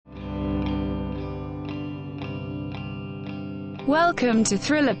Welcome to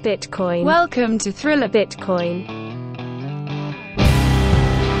Thriller Bitcoin. Welcome to Thriller Bitcoin.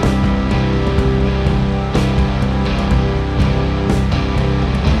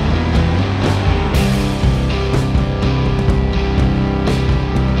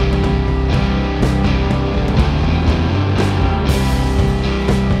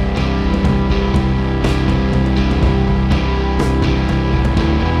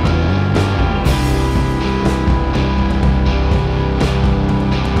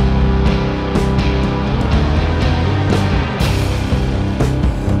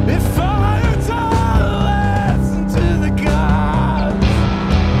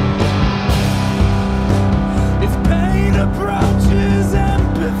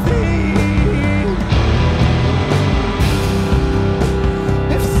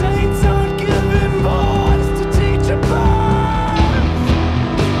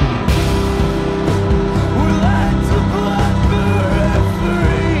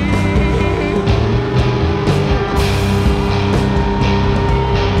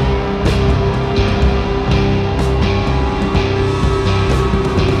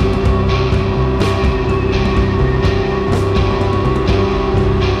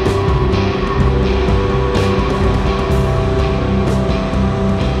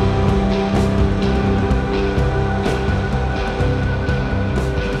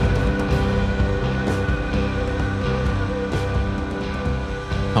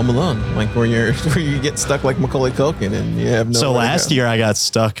 Home Alone, like where you get stuck like Macaulay Culkin and you have no. So last year I got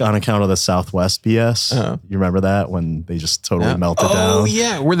stuck on account of the Southwest BS. You remember that when they just totally melted down? Oh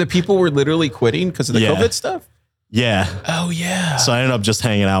yeah, where the people were literally quitting because of the COVID stuff. Yeah. Oh yeah. So I ended up just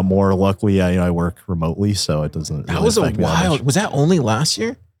hanging out more. Luckily, I work remotely, so it doesn't. That was a wild. Was that only last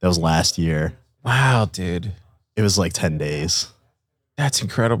year? That was last year. Wow, dude. It was like 10 days. That's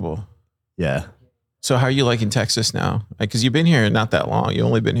incredible. Yeah. So how are you liking Texas now? Because you've been here not that long. You've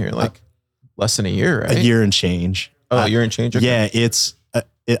only been here like less than a year, right? A year and change. Oh, a year and change? Okay. Yeah, it's.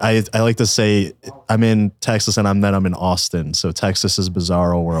 I like to say I'm in Texas and I'm in Austin. So Texas is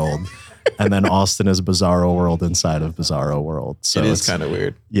Bizarro World, and then Austin is Bizarro World inside of Bizarro World. So it is kind of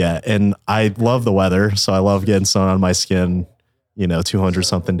weird. Yeah, and I love the weather, so I love getting sun on my skin. 200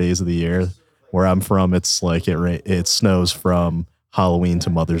 something days of the year. Where I'm from, it's like it snows from Halloween to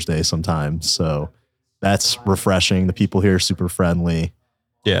Mother's Day sometimes. So that's refreshing. The people here are super friendly.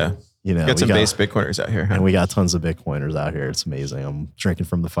 Yeah. Got some base Bitcoiners out here. Huh? And we got tons of Bitcoiners out here. It's amazing. I'm drinking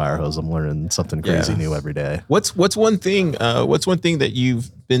from the fire hose. I'm learning something crazy new every day. What's one thing that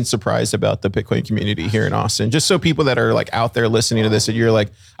you've been surprised about the Bitcoin community here in Austin? Just so people that are like out there listening to this and you're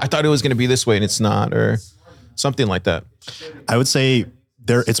like, I thought it was going to be this way and it's not, or something like that. I would say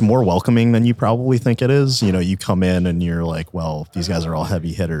it's more welcoming than you probably think it is. You come in and you're like, well, these guys are all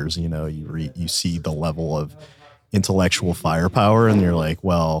heavy hitters. You see the level of intellectual firepower and you're like,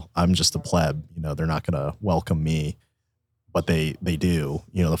 well, I'm just a pleb. They're not going to welcome me, but they do.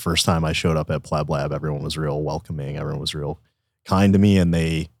 The first time I showed up at Pleb Lab, everyone was real welcoming. Everyone was real kind to me, and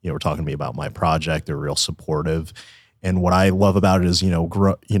they were talking to me about my project. They're real supportive. And what I love about it is,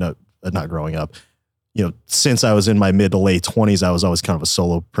 not growing up, since I was in my mid to late 20s, I was always kind of a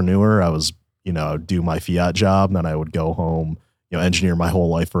solopreneur. I was, I would do my fiat job, and then I would go home, engineer my whole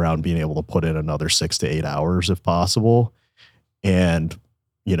life around being able to put in another 6 to 8 hours if possible, and,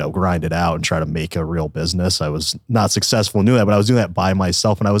 grind it out and try to make a real business. I was not successful in doing that, but I was doing that by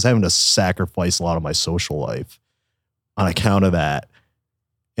myself, and I was having to sacrifice a lot of my social life on account of that.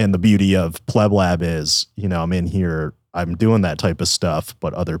 And the beauty of Pleb Lab is, I'm in here, I'm doing that type of stuff,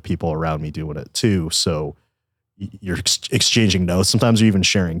 but other people around me doing it too. So you're exchanging notes. Sometimes you're even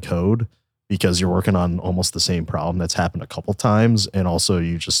sharing code because you're working on almost the same problem that's happened a couple times. And also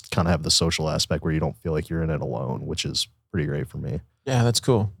you just kind of have the social aspect where you don't feel like you're in it alone, which is pretty great for me. Yeah, that's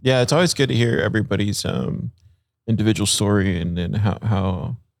cool. Yeah, it's always good to hear everybody's individual story and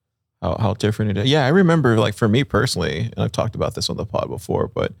how different it is. Yeah, I remember, like, for me personally, and I've talked about this on the pod before,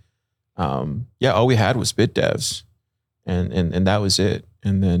 but all we had was BitDevs. And that was it.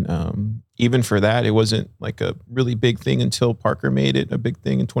 And then even for that, it wasn't like a really big thing until Parker made it a big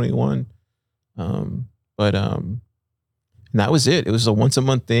thing in 21. And that was it. It was a once a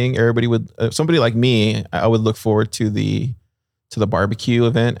month thing. Everybody would, somebody like me, I would look forward to the barbecue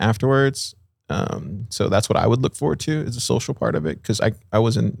event afterwards. So that's what I would look forward to, is the social part of it, because I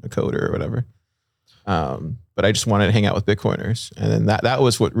wasn't a coder or whatever. But I just wanted to hang out with Bitcoiners. And then that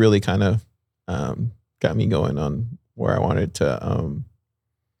was what really kind of got me going on where I wanted to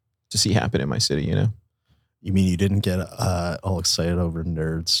see happen in my city, You mean you didn't get all excited over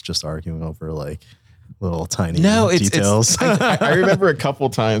nerds just arguing over like little tiny details? I remember a couple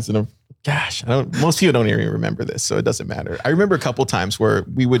times in gosh, most people don't even remember this, so it doesn't matter. I remember a couple times where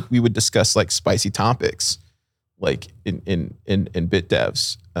we would discuss like spicy topics, like in bit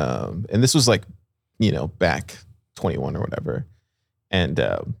devs. And this was like, back 21 or whatever. And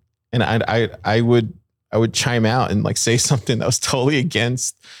I would chime out and like say something that was totally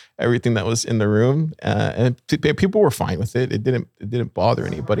against everything that was in the room. And people were fine with it. It didn't bother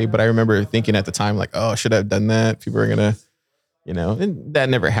anybody. But I remember thinking at the time, like, oh, should I have done that? People are gonna, and that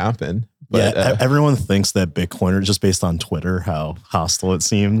never happened. But, everyone thinks that Bitcoiners, just based on Twitter, how hostile it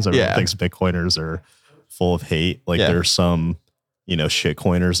seems, everyone thinks Bitcoiners are full of hate. Like there's some,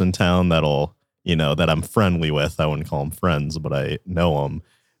 shitcoiners in town that I'm friendly with. I wouldn't call them friends, but I know them.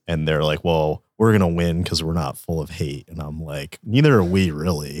 And they're like, well, we're going to win because we're not full of hate. And I'm like, neither are we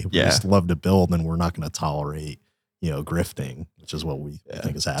really. We just love to build, and we're not going to tolerate, grifting, which is what we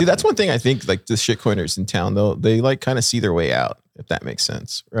think is happening. Dude, that's one thing I think like the shitcoiners in town, though, they like kind of see their way out, if that makes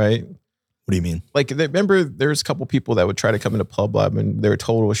sense, right? What do you mean? Like, remember there's a couple people that would try to come into Pub Lab and they were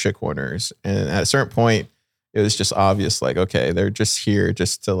total shitcoiners. And at a certain point, it was just obvious, like, okay, they're just here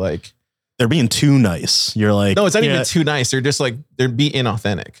just to like, they're being too nice. You're like, no, it's not even too nice. They're just like, they're being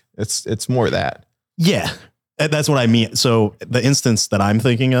inauthentic. It's more that. Yeah, that's what I mean. So the instance that I'm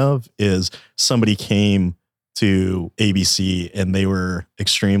thinking of is somebody came to ABC and they were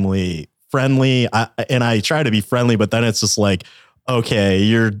extremely friendly. I try to be friendly, but then it's just like, okay,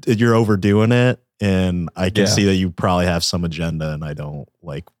 you're overdoing it. And I can see that you probably have some agenda and I don't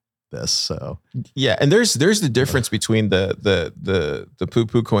like this. So yeah. And there's the difference between the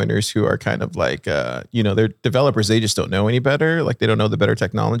poo-poo coiners who are kind of like, they're developers. They just don't know any better. Like they don't know the better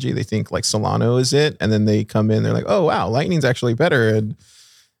technology. They think like Solano is it. And then they come in, they're like, oh wow, Lightning's actually better. And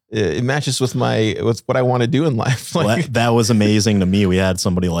it matches with what I want to do in life. Like, well, that was amazing to me. We had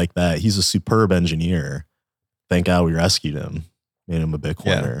somebody like that. He's a superb engineer. Thank God we rescued him, made him a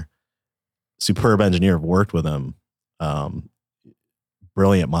Bitcoiner. Yeah. Superb engineer. I've worked with him.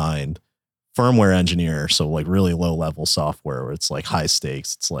 Brilliant mind, firmware engineer. So like really low level software where it's like high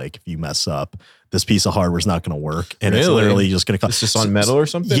stakes. It's like if you mess up, this piece of hardware is not going to work. And it's literally just going to come. It's just on metal or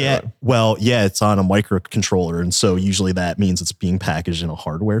something? Yeah. Well, yeah, it's on a microcontroller. And so usually that means it's being packaged in a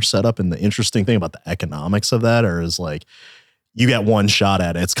hardware setup. And the interesting thing about the economics of that is like, you get one shot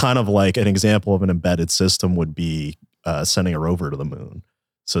at it. It's kind of like an example of an embedded system would be sending a rover to the moon.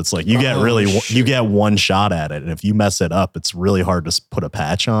 So it's like you get one shot at it. And if you mess it up, it's really hard to put a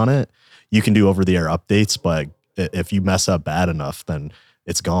patch on it. You can do over the air updates, but if you mess up bad enough, then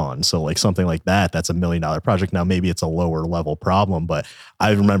it's gone. So like something like that's $1 million project. Now, maybe it's a lower level problem, but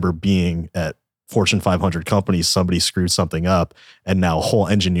I remember being at Fortune 500 companies, somebody screwed something up and now a whole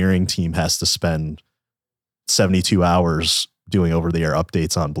engineering team has to spend 72 hours doing over the air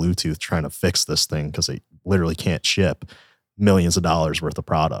updates on Bluetooth, trying to fix this thing because they literally can't ship millions of dollars worth of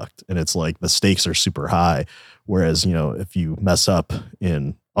product. And it's like the stakes are super high. Whereas, if you mess up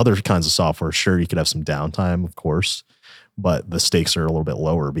in other kinds of software, sure, you could have some downtime, of course, but the stakes are a little bit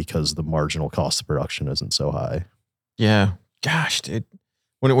lower because the marginal cost of production isn't so high. Yeah. Gosh, dude.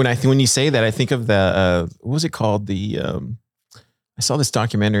 When you say that, I think of the, what was it called? I saw this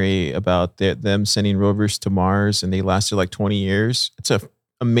documentary about them sending rovers to Mars and they lasted like 20 years. It's an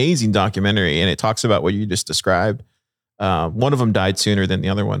amazing documentary. And it talks about what you just described. One of them died sooner than the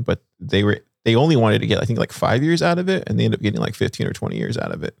other one, but they only wanted to get, I think, like 5 years out of it, and they ended up getting like 15 or 20 years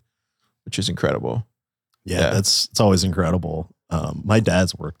out of it, which is incredible. Yeah. It's always incredible. My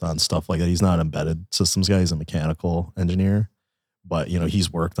dad's worked on stuff like that. He's not an embedded systems guy. He's a mechanical engineer, but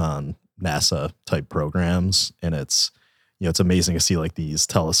he's worked on NASA type programs, and it's amazing to see like these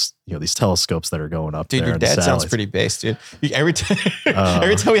telescopes that are going up. Dude, there. Your dad sounds pretty based, dude. Every time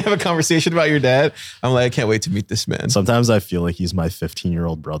we have a conversation about your dad, I'm like, I can't wait to meet this man. Sometimes I feel like he's my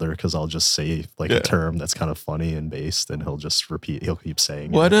 15-year-old brother because I'll just say like a term that's kind of funny and based, and he'll just repeat. He'll keep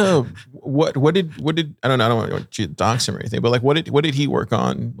saying what did I don't know. I don't want to dox him or anything, but like what did he work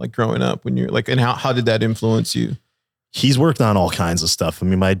on like growing up when you're like, and how did that influence you? He's worked on all kinds of stuff. I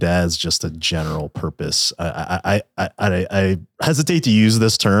mean, my dad's just a general purpose. I hesitate to use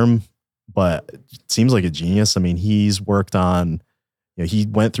this term, but it seems like a genius. I mean, he's worked on, he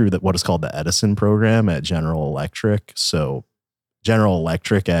went through what is called the Edison program at General Electric. So General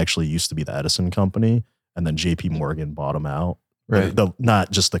Electric actually used to be the Edison company, and then JP Morgan bought him out. Right.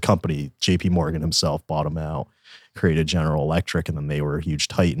 Not just the company, JP Morgan himself bought him out, created General Electric, and then they were a huge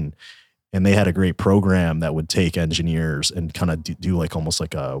titan. And they had a great program that would take engineers and kind of do like almost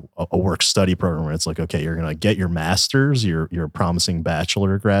like a work study program where it's like, okay, you're going to get your master's, you're a promising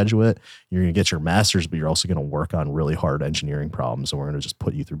bachelor graduate, you're going to get your master's, but you're also going to work on really hard engineering problems. And we're going to just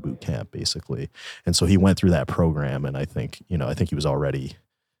put you through boot camp basically. And so he went through that program. And I think he was already,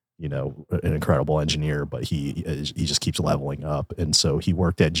 an incredible engineer, but he just keeps leveling up. And so he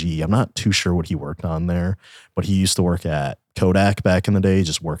worked at GE. I'm not too sure what he worked on there, but he used to work at Kodak back in the day,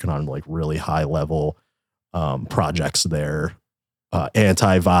 just working on like really high level projects there.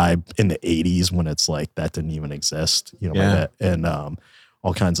 Anti-vibe in the 80s when it's like that didn't even exist, and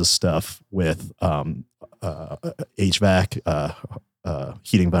all kinds of stuff with HVAC,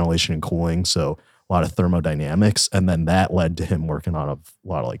 heating, ventilation, and cooling. So a lot of thermodynamics, and then that led to him working on a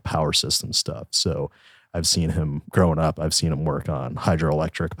lot of like power system stuff. So I've seen him growing up. I've seen him work on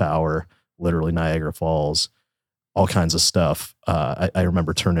hydroelectric power, literally Niagara Falls, all kinds of stuff. I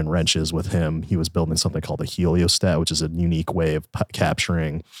remember turning wrenches with him. He was building something called a heliostat, which is a unique way of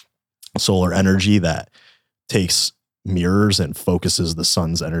capturing solar energy that takes mirrors and focuses the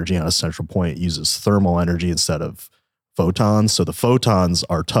sun's energy on a central point. It uses thermal energy instead of photons. So the photons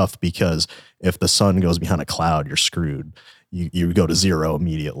are tough because if the sun goes behind a cloud, you're screwed. You go to zero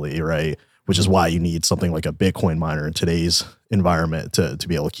immediately, right? Which is why you need something like a Bitcoin miner in today's environment to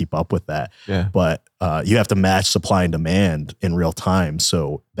be able to keep up with that. Yeah. But you have to match supply and demand in real time.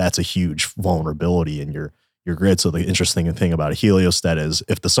 So that's a huge vulnerability in your grid. So the interesting thing about a heliostat is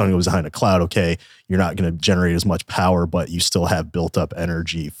if the sun goes behind a cloud, okay, you're not going to generate as much power, but you still have built up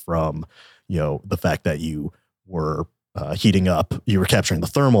energy from, the fact that you were heating up, you were capturing the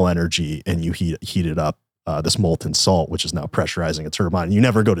thermal energy and you heated up this molten salt, which is now pressurizing a turbine. You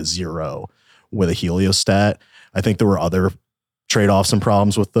never go to zero with a heliostat. I think there were other trade-offs and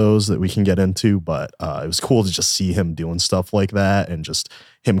problems with those that we can get into, but it was cool to just see him doing stuff like that and just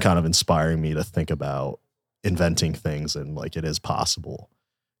him kind of inspiring me to think about inventing things and like it is possible.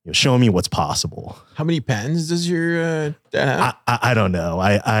 Showing me what's possible. How many patents does your dad have? I don't know.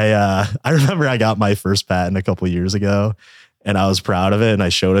 I remember I got my first patent a couple of years ago and I was proud of it and I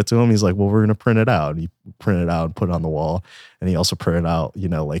showed it to him. He's like, well, we're going to print it out. And he printed it out and put it on the wall. And he also printed out,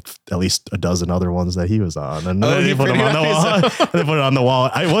 like at least a dozen other ones that he was on. And then he put them on the wall. And they put it on the wall.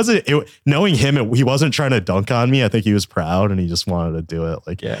 Knowing him, he wasn't trying to dunk on me. I think he was proud and he just wanted to do it.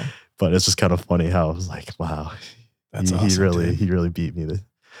 But it's just kind of funny how I was like, wow, that's awesome, he really beat me.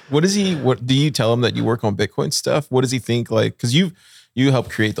 What do you tell him that you work on Bitcoin stuff? What does he think? Like, cause you helped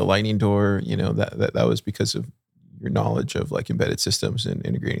create the lightning door, that was because of your knowledge of like embedded systems and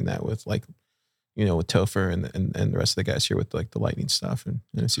integrating that with like, with Topher and the rest of the guys here with like the lightning stuff and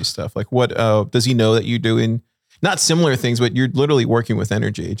NFC stuff. Like what, does he know that you're doing not similar things, but you're literally working with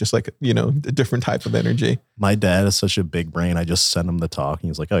energy, just like, a different type of energy. My dad is such a big brain. I just sent him the talk and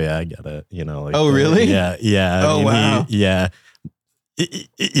he's like, oh yeah, I get it. Oh really? Yeah. Oh, wow. Yeah.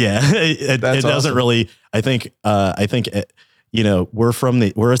 It doesn't awesome. Really. I think we're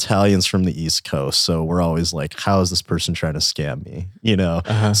Italians from the East Coast, so we're always like, how is this person trying to scam me?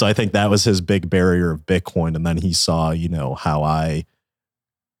 So I think that was his big barrier of Bitcoin, and then he saw how I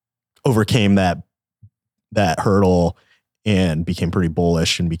overcame that hurdle and became pretty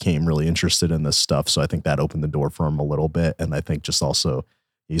bullish and became really interested in this stuff. So I think that opened the door for him a little bit, and I think just also.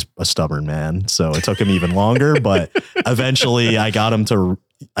 He's a stubborn man, so it took him even longer, but eventually I got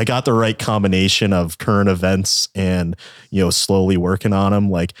the right combination of current events and, slowly working on him.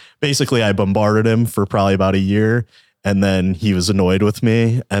 Like basically I bombarded him for probably about a year and then he was annoyed with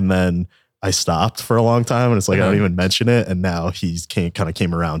me. And then I stopped for a long time and it's like, I don't even mention it. And now he's kind of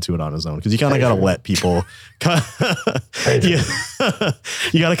came around to it on his own. Cause you kind of got to let people, you got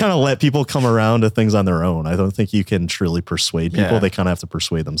to kind of let people come around to things on their own. I don't think you can truly persuade people. They kind of have to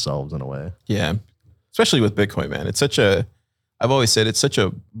persuade themselves in a way. Yeah. Especially with Bitcoin, man. I've always said it's such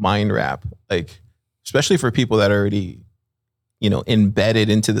a mind wrap, like, especially for people that are already,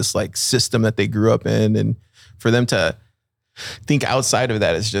 embedded into this like system that they grew up in. And for them to think outside of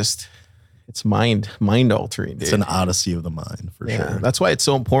that is just, it's mind altering. Dude. It's an odyssey of the mind for sure. That's why it's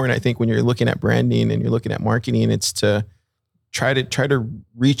so important. I think when you're looking at branding and you're looking at marketing, it's to try to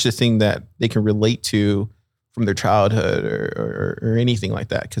reach the thing that they can relate to from their childhood or anything like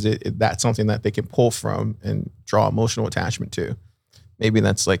that. Cause that's something that they can pull from and draw emotional attachment to. Maybe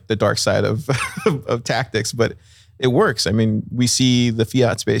that's like the dark side of tactics, but it works. I mean, we see the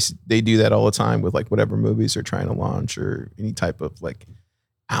fiat space. They do that all the time with like whatever movies they're trying to launch or any type of like,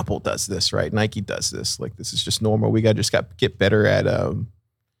 Apple does this, right? Nike does this. Like, this is just normal. We got to get better at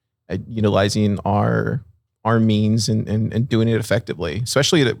utilizing our means and doing it effectively,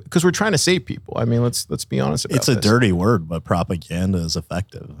 especially because we're trying to save people. I mean, let's be honest about it. It's a dirty word, but propaganda is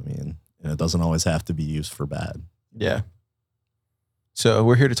effective. I mean, it doesn't always have to be used for bad. Yeah. So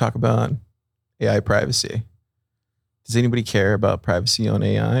we're here to talk about AI privacy. Does anybody care about privacy on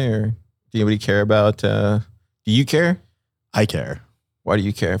AI, or do anybody care about? Do you care? I care. Why do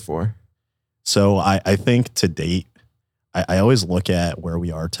you care for? So I think to date, I always look at where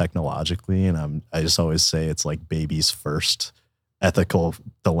we are technologically, and I just always say it's like baby's first ethical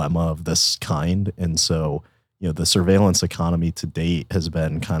dilemma of this kind. And so, the surveillance economy to date has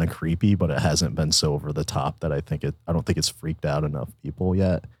been kind of creepy, but it hasn't been so over the top that I don't think it's freaked out enough people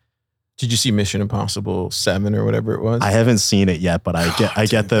yet. Did you see Mission Impossible 7 or whatever it was? I haven't seen it yet, but I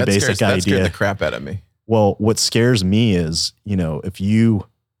get the basic idea. That scared the crap out of me. Well, what scares me is, if you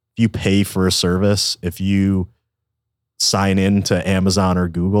pay for a service, if you sign in to Amazon or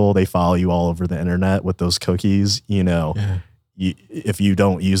Google, they follow you all over the internet with those cookies. If you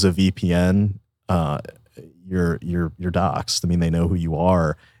don't use a VPN, you're doxxed. I mean, they know who you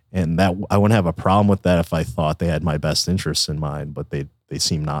are, and that I wouldn't have a problem with that if I thought they had my best interests in mind, but they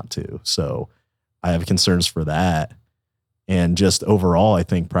seem not to. So I have concerns for that. And just overall, I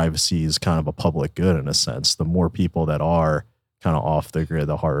think privacy is kind of a public good in a sense. The more people that are kind of off the grid,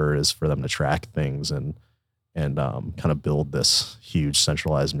 the harder it is for them to track things and kind of build this huge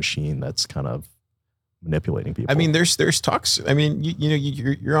centralized machine that's kind of manipulating people. I mean, there's talks. I mean,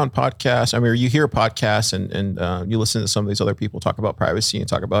 you're on podcasts. I mean, you hear podcasts and you listen to some of these other people talk about privacy and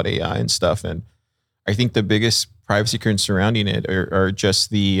talk about AI and stuff. And I think the biggest privacy concerns surrounding it are just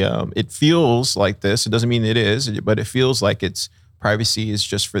the. It feels like this. It doesn't mean it is, but it feels like privacy is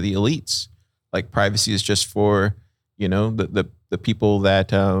just for the elites. Like privacy is just for the people that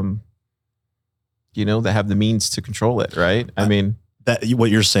that have the means to control it. Right. I mean. That what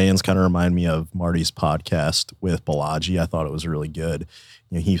you're saying is kind of remind me of Marty's podcast with Balaji. I thought it was really good.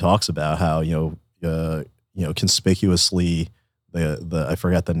 He talks about how conspicuously the I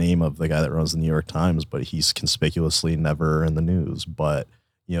forgot the name of the guy that runs the New York Times, but he's conspicuously never in the news. But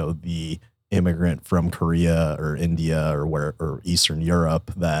the immigrant from Korea or India or Eastern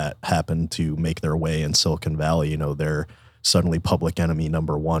Europe that happened to make their way in Silicon Valley, they're suddenly public enemy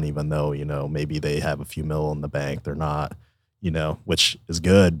number one, even though maybe they have a few mil in the bank. They're not. Which is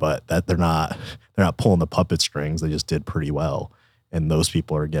good, but that they're not pulling the puppet strings. They just did pretty well. And those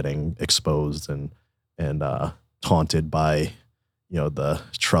people are getting exposed and taunted by, the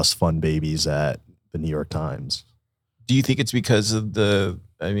trust fund babies at the New York Times. Do you think it's because of the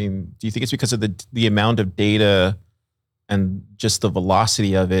amount of data and just the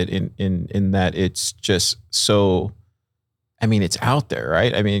velocity of it in that it's just so, it's out there,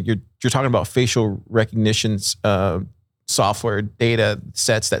 right? I mean, you're talking about facial recognitions, software data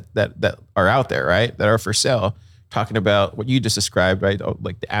sets that are out there, right? That are for sale. Talking about what you just described, right?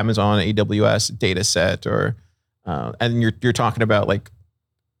 Like the Amazon AWS data set, or and you're talking about like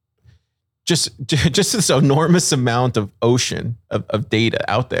just this enormous amount of ocean of data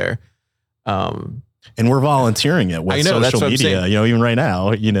out there. And we're volunteering it with social media. Even right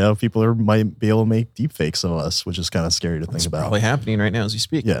now, people might be able to make deep fakes of us, which is kind of scary to think about. Probably happening right now as we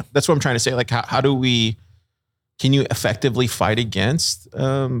speak. Yeah, that's what I'm trying to say. Like, how do we? Can you effectively fight against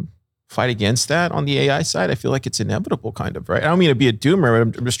that on the AI side? I feel like it's inevitable, kind of, right? I don't mean to be a doomer,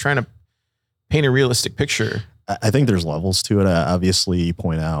 but I'm just trying to paint a realistic picture. I think there's levels to it. Obviously, you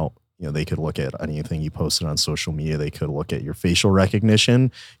point out, they could look at anything you posted on social media. They could look at your facial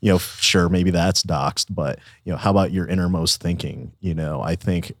recognition. Sure, maybe that's doxed, but how about your innermost thinking? I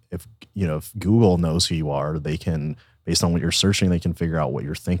think if Google knows who you are, they can, based on what you're searching, they can figure out what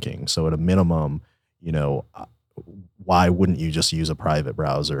you're thinking. So at a minimum, why wouldn't you just use a private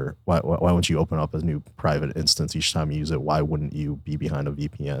browser? Why wouldn't you open up a new private instance each time you use it? Why wouldn't you be behind a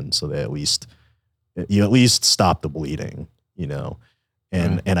VPN so they at least stop the bleeding,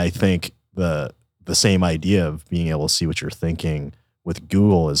 And I think the same idea of being able to see what you're thinking with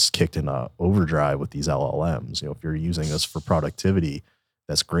Google is kicked into overdrive with these LLMs. If you're using this for productivity,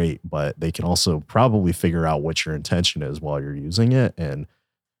 that's great, but they can also probably figure out what your intention is while you're using it and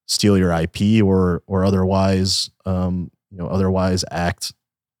steal your IP or otherwise, act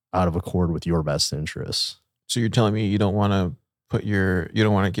out of accord with your best interests. So you're telling me you don't want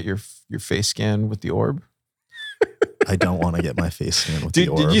to get your face scan with the orb? I don't want to get my face scanned with the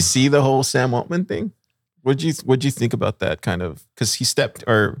orb. Did you see the whole Sam Altman thing? What'd you think about that kind of? Because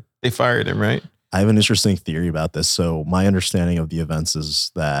they fired him, right? I have an interesting theory about this. So my understanding of the events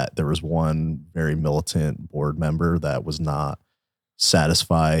is that there was one very militant board member that was not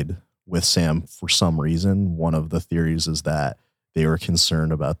satisfied with Sam for some reason. One of the theories is that they were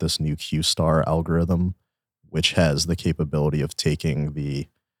concerned about this new Q-star algorithm, which has the capability of taking the,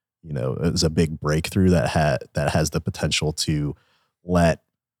 it's a big breakthrough that has the potential to let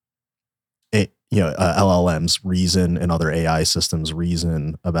LLMs reason and other AI systems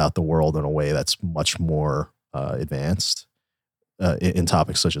reason about the world in a way that's much more advanced in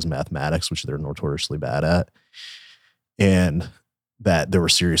topics such as mathematics, which they're notoriously bad at. And that there were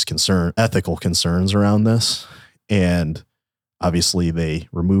serious ethical concerns around this. and obviously they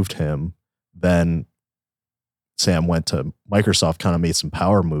removed him. Then Sam went to Microsoft, kind of made some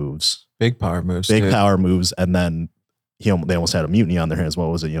power moves, big power moves, and then they almost had a mutiny on their hands. What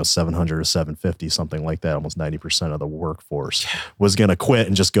was it? 700 or 750, something like that. Almost 90% of the workforce was going to quit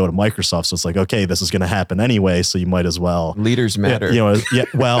and just go to Microsoft. So it's like, okay, this is going to happen anyway. So you might as well. Leaders matter. It's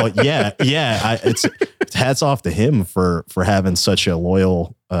hats off to him for having such a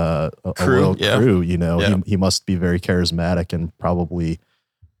loyal crew. He must be very charismatic and probably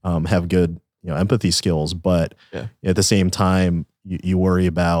have good empathy skills. But at the same time, you worry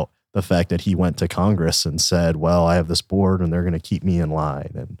about the fact that he went to Congress and said, well, I have this board and they're going to keep me in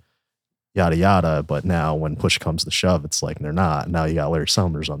line and yada, yada. But now when push comes to shove, it's like, they're not. Now you got Larry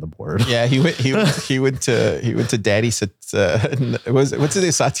Summers on the board. Yeah. He went to Daddy what's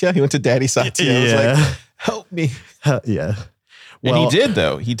it? Satya? He went to Daddy Satya. I was like, help me. Yeah. Well, and he did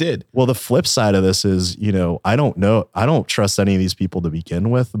though. He did. Well, the flip side of this is, I don't know. I don't trust any of these people to begin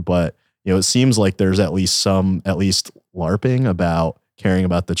with, but it seems like there's at least LARPing about caring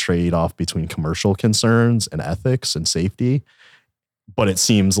about the trade-off between commercial concerns and ethics and safety. But it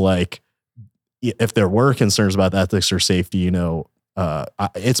seems like if there were concerns about ethics or safety,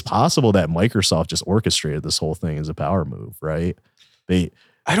 it's possible that Microsoft just orchestrated this whole thing as a power move, right? I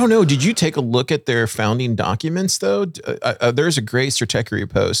don't know. Did you take a look at their founding documents though? There's a great Stratechery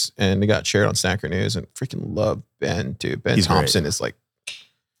post and it got shared on Snacker News, and freaking love Ben too. Ben Thompson is like,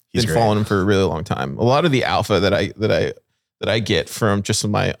 been following him for a really long time. A lot of the alpha that I get from just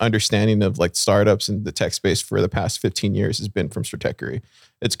my understanding of like startups and the tech space for the past 15 years has been from Stratechery.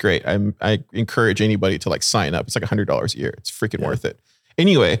 It's great. I encourage anybody to like sign up. It's like $100 a year. It's freaking worth it.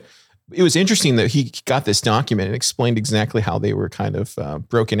 Anyway, it was interesting that he got this document and explained exactly how they were kind of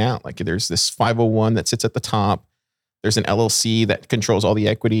broken out. Like there's this 501 that sits at the top. There's an LLC that controls all the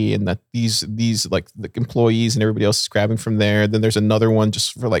equity, and that these like the employees and everybody else is grabbing from there. Then there's another one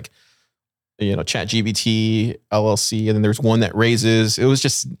just for like, ChatGPT LLC. And then there's one that raises. It was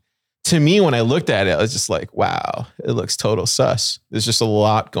just, to me, when I looked at it, I was just like, wow, it looks total sus. There's just a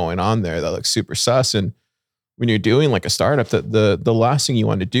lot going on there that looks super sus. And when you're doing like a startup, the last thing you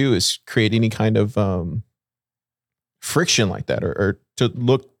want to do is create any kind of friction like that, or to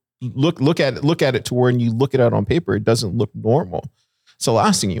look at it to where when you look at it on paper, it doesn't look normal. It's the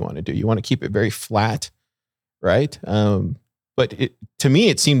last thing you want to do. You want to keep it very flat, right? But to me,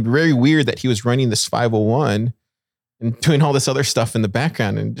 it seemed very weird that he was running this 501 and doing all this other stuff in the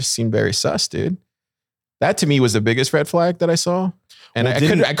background, and it just seemed very sus, dude. That to me was the biggest red flag that I saw. And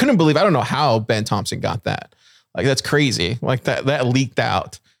I couldn't believe, I don't know how Ben Thompson got that. Like, that's crazy. Like that leaked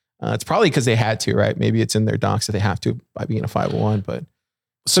out. It's probably because they had to, right? Maybe it's in their docs that they have to by being a 501, but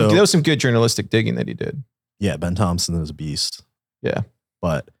there was some good journalistic digging that he did. Yeah. Ben Thompson is a beast. Yeah.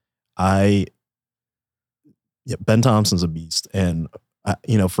 But Ben Thompson's a beast. And,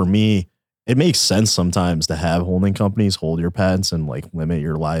 for me, it makes sense sometimes to have holding companies hold your patents and like limit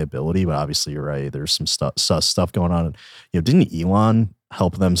your liability. But obviously you're right. There's some stuff going on. Didn't Elon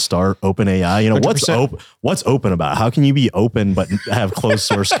help them start OpenAI? What's open about it? How can you be open but have closed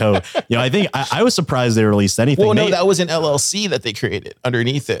source code? I think I was surprised they released anything. Well, no, that was an LLC that they created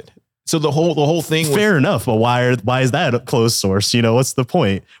underneath it. So the whole thing was fair enough, but why is that a closed source? What's the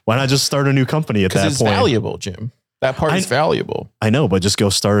point? Why not just start a new company at that point? Because it's valuable, Jim. That part is valuable. I know, but just go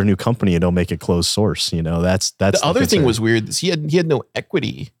start a new company and don't make it closed source. That's the other thing was weird. Is he had no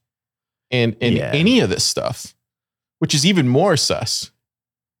equity in any of this stuff, which is even more sus,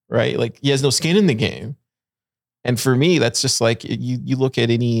 right? Like he has no skin in the game. And for me, that's just like you look at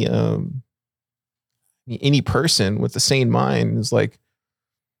any person with a sane mind is like,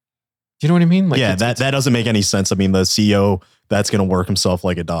 you know what I mean? Like, yeah, that doesn't make any sense. I mean, the CEO that's going to work himself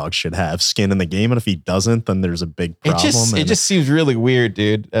like a dog should have skin in the game. And if he doesn't, then there's a big problem. It just seems really weird,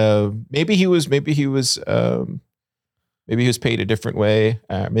 dude. Maybe he was paid a different way.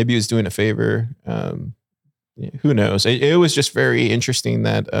 Maybe he was doing a favor. Who knows? It was just very interesting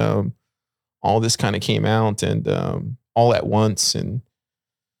that all this kind of came out and all at once, and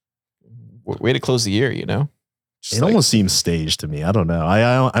way to close the year, It almost seems staged to me. I don't know.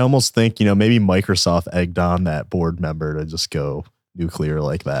 I almost think, maybe Microsoft egged on that board member to just go nuclear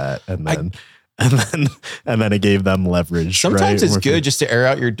like that. And then it gave them leverage. Sometimes it's good just to air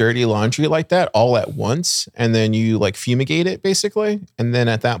out your dirty laundry like that all at once. And then you like fumigate it basically. And then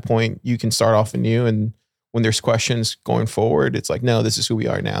at that point you can start off anew. And when there's questions going forward, it's like, no, this is who we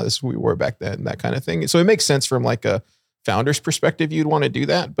are now. This is who we were back then, that kind of thing. So it makes sense from like a founder's perspective. You'd want to do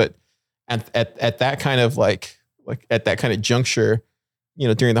that. But at that kind of like at that kind of juncture,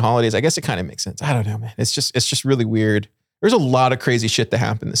 during the holidays, I guess it kind of makes sense. I don't know, man. It's just really weird. There's a lot of crazy shit that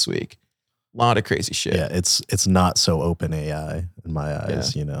happened this week. lot of crazy shit. Yeah, it's not so open AI in my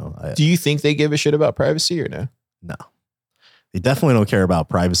eyes. Do you think they give a shit about privacy or no? No, they definitely don't care about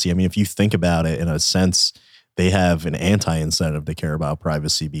privacy. I mean, if you think about it in a sense, they have an anti-incentive to care about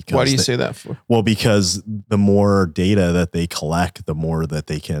privacy because. Why do you say that for? Well, because the more data that they collect, the more that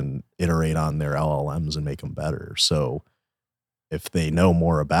they can iterate on their LLMs and make them better. So if they know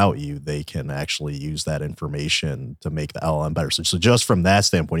more about you, they can actually use that information to make the LLM better. So just from that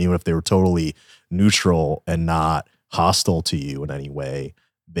standpoint, even if they were totally neutral and not hostile to you in any way,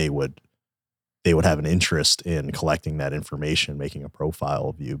 they would have an interest in collecting that information, making a profile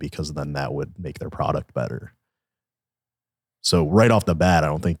of you, because then that would make their product better. So right off the bat, I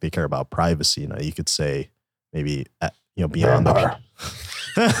don't think they care about privacy. You could say maybe, beyond the,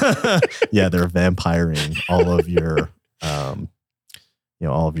 yeah, they're vampiring all of your,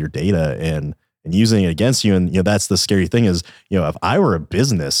 all of your data and using it against you. And, that's the scary thing is, if I were a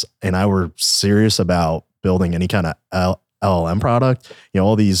business and I were serious about building any kind of LLM product,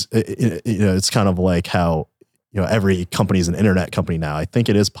 all these, it's kind of like how, every company is an internet company now. I think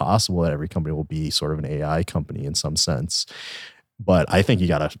it is possible that every company will be sort of an AI company in some sense. But I think you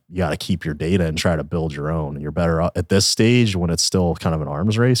gotta keep your data and try to build your own. And you're better off at this stage when it's still kind of an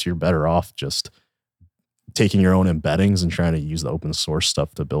arms race. You're better off just taking your own embeddings and trying to use the open source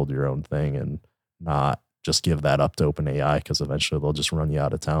stuff to build your own thing and not just give that up to open AI, because eventually they'll just run you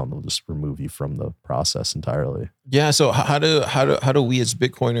out of town. They'll just remove you from the process entirely. Yeah. So how do we as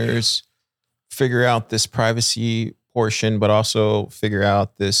Bitcoiners figure out this privacy portion, but also figure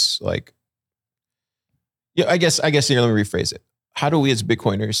out this I guess here, let me rephrase it. How do we as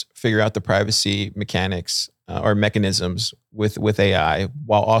Bitcoiners figure out the privacy mechanics or mechanisms with AI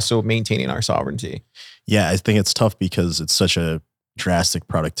while also maintaining our sovereignty? Yeah, I think it's tough because it's such a drastic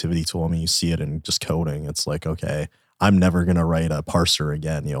productivity tool. I mean, you see it in just coding. It's like, okay, I'm never going to write a parser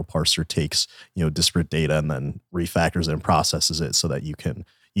again. Parser takes, disparate data and then refactors it and processes it so that you can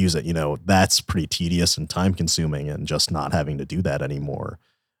use it. That's pretty tedious and time consuming, and just not having to do that anymore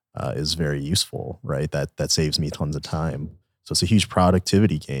is very useful, right? That saves me tons of time. So it's a huge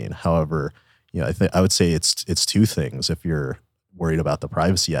productivity gain. However, I would say it's two things. If you're worried about the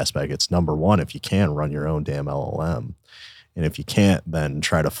privacy aspect, it's number one, if you can, run your own damn LLM. And if you can't, then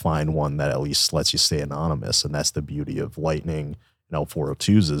try to find one that at least lets you stay anonymous. And that's the beauty of Lightning and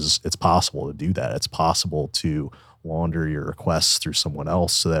L402s is it's possible to do that. It's possible to launder your requests through someone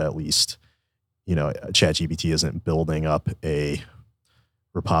else so that at least, ChatGPT isn't building up a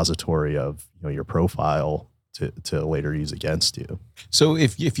repository of your profile to later use against you. So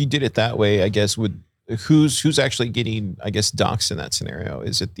if you did it that way, I guess who's actually getting, I guess, doxxed in that scenario?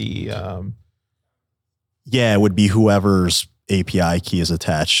 Is it the Yeah, it would be whoever's API key is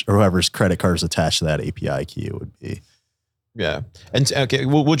attached, or whoever's credit card is attached to that API key. It would be. Yeah. And okay,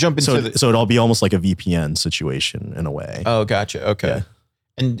 we'll jump into so it'll be almost like a VPN situation in a way. Oh, gotcha. Okay. Yeah.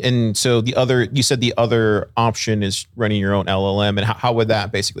 And so you said the other option is running your own LLM, and how would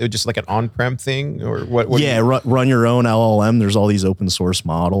that basically, just like an on-prem thing, or what? Yeah, run your own LLM. There's all these open source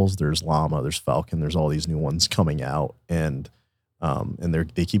models. There's Llama, there's Falcon, there's all these new ones coming out, and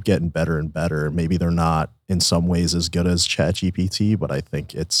they keep getting better and better. Maybe they're not in some ways as good as ChatGPT, but I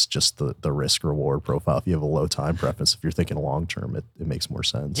think it's just the risk reward profile. If you have a low time preference, if you're thinking long term, it makes more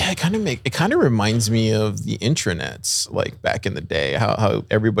sense. Yeah, it kind of reminds me of the intranets, like back in the day, how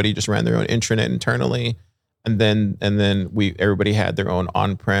everybody just ran their own intranet internally, and then everybody had their own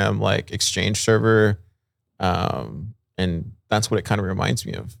on-prem like Exchange server, and that's what it kind of reminds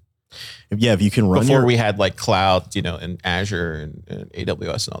me of. Yeah, if you can run before we had like cloud, and Azure and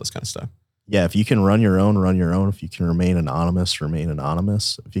AWS and all this kind of stuff. Yeah, if you can run your own. If you can remain anonymous.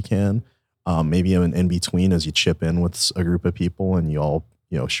 If you can, maybe in between as you chip in with a group of people and you all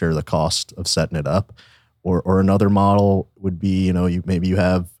share the cost of setting it up. Or another model would be you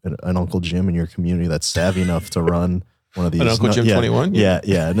have an Uncle Jim in your community that's savvy enough to run one of these. An UncleJim21.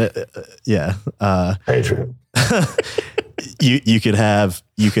 Yeah. Patreon. You could have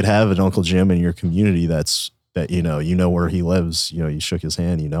an Uncle Jim in your community that where he lives. You shook his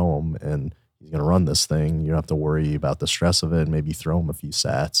hand, him, and he's gonna run this thing. You don't have to worry about the stress of it. Maybe throw him a few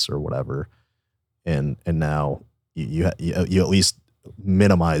sats or whatever, and now you at least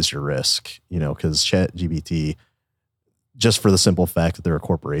minimize your risk. Because ChatGPT, just for the simple fact that they're a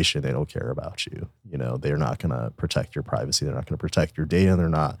corporation, they don't care about you. They're not gonna protect your privacy. They're not gonna protect your data.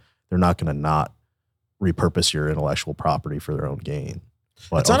 They're not gonna not repurpose your intellectual property for their own gain.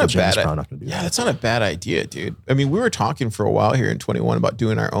 But that's not a bad idea. Yeah, that's not a bad idea, dude. I mean, we were talking for a while here in 21 about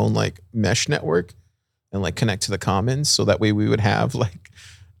doing our own like mesh network and like connect to the commons, so that way we would have like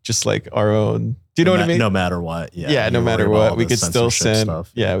just like our own. Do you know what I mean? No matter what. Yeah. Yeah. No You matter worry about what, all we the could still censorship send.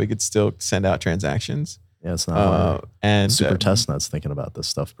 stuff. Yeah, we could still send out transactions. Yeah, it's not hard. And Super Testnet's thinking about this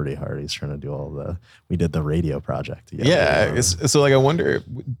stuff pretty hard. He's trying to do we did the radio project together. Yeah. So like, I wonder,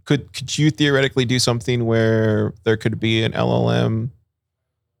 could you theoretically do something where there could be an LLM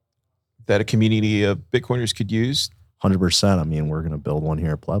that a community of Bitcoiners could use? 100%. I mean, we're going to build one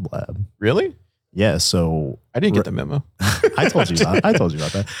here at Pleb Lab. Really? Yeah. So I didn't get the memo. I told you about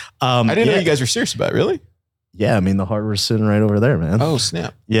that. I didn't know you guys were serious about it. Really? Yeah. I mean, the hardware's sitting right over there, man. Oh,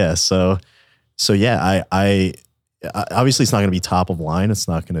 snap. Yeah. So yeah, I obviously it's not going to be top of line. It's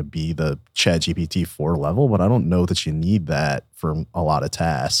not going to be the ChatGPT 4 level, but I don't know that you need that for a lot of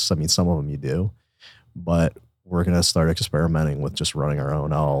tasks. I mean, some of them you do, but we're going to start experimenting with just running our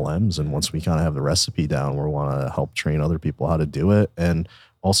own LLMs. And once we kind of have the recipe down, we want to help train other people how to do it and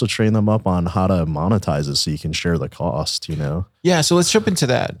also train them up on how to monetize it so you can share the cost, you know? Yeah. So let's jump into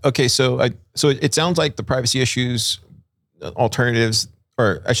that. Okay. So it sounds like the privacy issues, alternatives,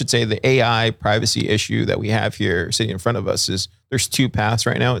 or I should say the AI privacy issue that we have here sitting in front of us is there's two paths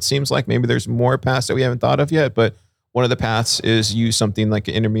right now. It seems like maybe there's more paths that we haven't thought of yet, but one of the paths is use something like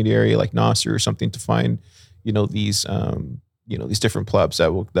an intermediary like Nostr or something to find, these different plebs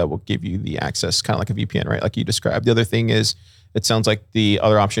that will give you the access, kind of like a VPN, right? Like you described. The other thing is, it sounds like the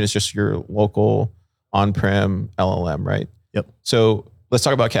other option is just your local on-prem LLM, right? Yep. So let's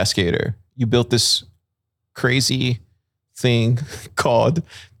talk about Cascader. You built this crazy thing called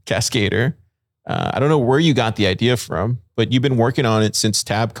Cascader. I don't know where you got the idea from, but you've been working on it since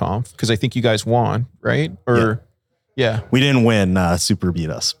TabConf because I think you guys won, right? Or yeah. We didn't win. Super beat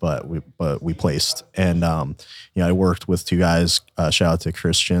us, but we placed. And I worked with two guys. Shout out to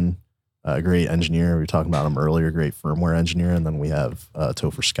Christian, a great engineer. We were talking about him earlier, great firmware engineer. And then we have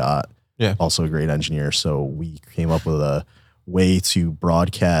Topher Scott, also a great engineer. So we came up with a way to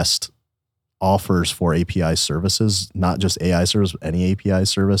broadcast offers for API services, not just AI service, but any API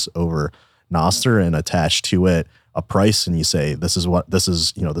service over Nostr and attach to it a price. And you say, this is what the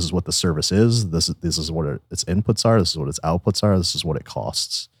service is. This is what its inputs are. This is what its outputs are. This is what it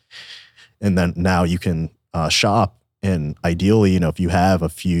costs. And then now you can shop. And ideally, if you have a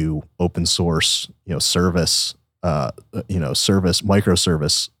few open source, service,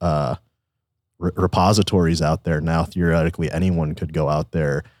 microservice repositories out there, now theoretically anyone could go out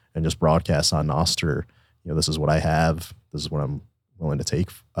there and just broadcast on Nostr. This is what I have. This is what I'm willing to take.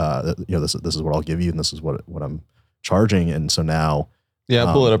 This is what I'll give you, and this is what I'm charging. And so now,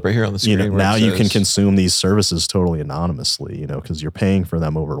 I'll pull it up right here on the screen. Now you can consume these services totally anonymously. Because you're paying for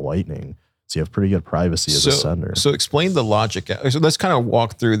them over Lightning. So you have pretty good privacy as a sender. So explain the logic. So let's kind of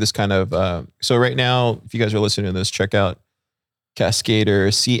walk through this kind of, so right now, if you guys are listening to this, check out Cascader,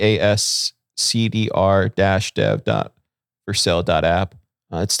 cascadr-dev.forsale.app.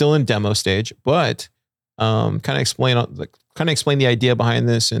 It's still in demo stage, but kind of explain the idea behind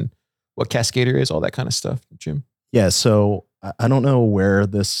this and what Cascader is, all that kind of stuff, Jim. Yeah. So I don't know where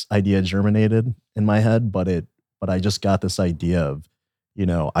this idea germinated in my head, but I just got this idea of,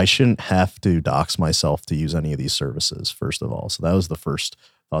 I shouldn't have to dox myself to use any of these services, first of all. So that was the first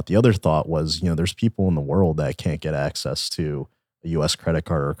thought. The other thought was, there's people in the world that can't get access to a US credit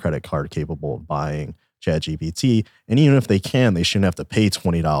card or a credit card capable of buying ChatGPT. And even if they can, they shouldn't have to pay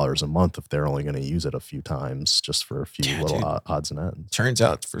 $20 a month if they're only going to use it a few times just for a few odds and ends. Turns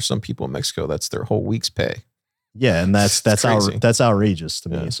out for some people in Mexico, that's their whole week's pay. Yeah. And that's outrageous to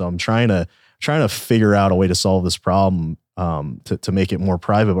me. So I'm trying to figure out a way to solve this problem, to make it more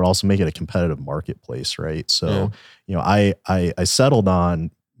private, but also make it a competitive marketplace. Right. So, I settled on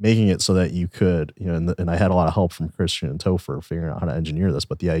making it so that you could, and I had a lot of help from Christian and Topher figuring out how to engineer this,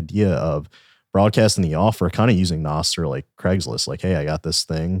 but the idea of broadcasting the offer, kind of using Nostr like Craigslist, like, hey, I got this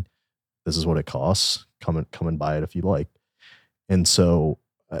thing. This is what it costs. Come and buy it if you'd like. And so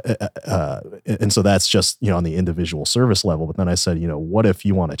that's just, on the individual service level. But then I said, what if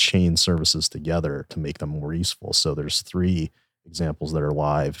you want to chain services together to make them more useful? So there's 3 examples that are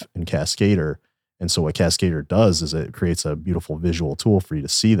live in Cascader. And so what Cascader does is it creates a beautiful visual tool for you to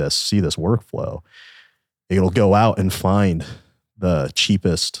see this workflow. It'll go out and find the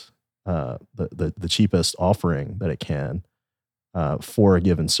cheapest, the cheapest offering that it can for a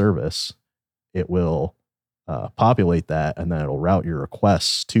given service. It will populate that, and then it'll route your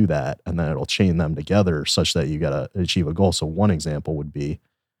requests to that, and then it'll chain them together such that you got to achieve a goal. So one example would be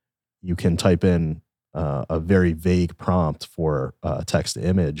you can type in a very vague prompt for text to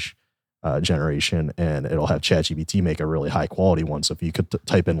image generation, and it'll have ChatGPT make a really high quality one. So if you could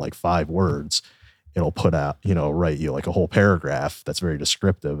type in like 5 words, it'll put out, write you like a whole paragraph that's very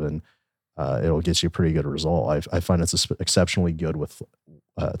descriptive. And it'll get you a pretty good result. I find it's exceptionally good with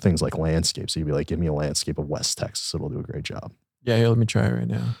things like landscapes. So you'd be like, give me a landscape of West Texas. It'll do a great job. Yeah, here, let me try it right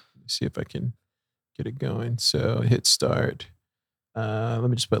now. Let me see if I can get it going. So hit start. Let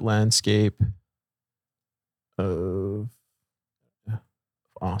me just put landscape of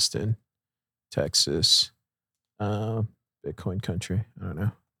Austin, Texas, Bitcoin country. I don't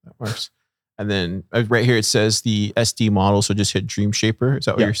know. That works. And then right here it says the SD model. So just hit Dream Shaper. Is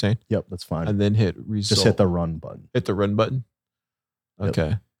that what you're saying? Yep, that's fine. And then hit result. Just hit the run button. Hit the run button. Okay.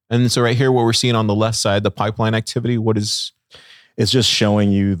 Yep. And so right here, what we're seeing on the left side, the pipeline activity, what is? It's just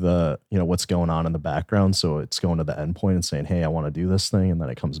showing you what's going on in the background. So it's going to the endpoint and saying, hey, I want to do this thing. And then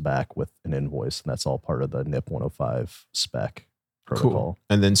it comes back with an invoice. And that's all part of the NIP 105 spec protocol. Cool.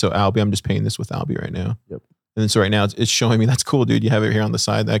 And then so Albi, I'm just paying this with Albi right now. Yep. And then so right now it's showing me, that's cool, dude. You have it here on the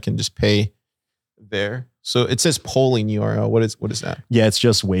side that I can just pay there. So it says polling URL. What is that? Yeah, it's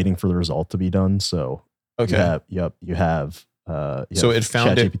just waiting for the result to be done. So okay. You have so it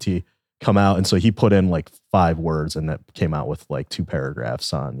found ChatGPT come out, and so he put in like 5 words, and that came out with like 2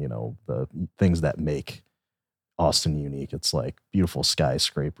 paragraphs on the things that make Austin unique. It's like beautiful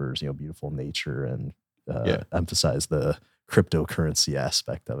skyscrapers, beautiful nature, and emphasize the cryptocurrency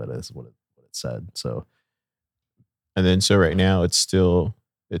aspect of it is what it said. So, and then so right now it's still.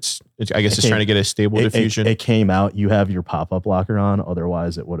 It's I guess it's trying to get a stable diffusion. It came out. You have your pop-up blocker on.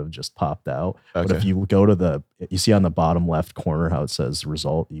 Otherwise, it would have just popped out. Okay. But if you go to you see on the bottom left corner how it says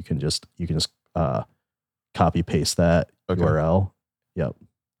result. You can just copy paste that URL. Yep.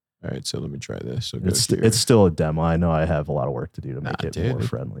 All right. So let me try this. So it's still a demo. I know I have a lot of work to do to make it more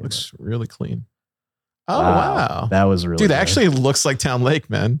friendly. Looks really clean. Oh wow. That was really dude. That actually looks like Town Lake,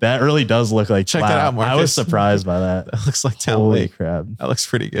 man. That really does look like. Check that out, Marcus. I was surprised by that. That looks like Town Holy Lake. crap. That looks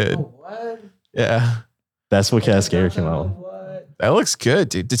pretty good. Oh, what? Yeah. That's what Cascade came out with. What? That looks good,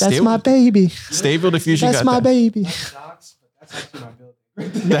 dude. That's my baby. Stable diffusion. That's my baby. That's actually my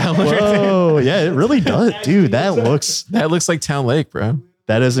building. Whoa, yeah, it really does, dude. That looks like Town Lake, bro.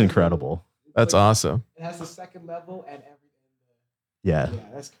 That is incredible. That's awesome. It has the second level and everything. Yeah.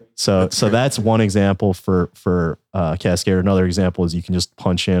 That's crazy. So that's one example for Cascade. Another example is you can just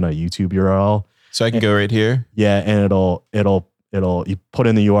punch in a YouTube URL. So I can go right here. Yeah, and it'll you put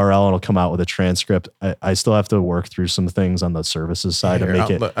in the URL and it'll come out with a transcript. I still have to work through some things on the services side to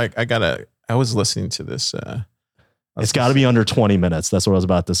make it. I was listening to this. It's got to be under 20 minutes. That's what I was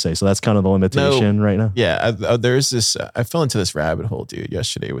about to say. So that's kind of the limitation right now. Yeah, there's this. I fell into this rabbit hole, dude,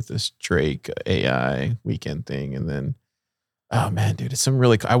 yesterday with this Drake AI weekend thing, and then. Oh man, dude, it's some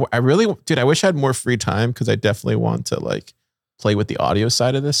really. I really, dude. I wish I had more free time because I definitely want to like play with the audio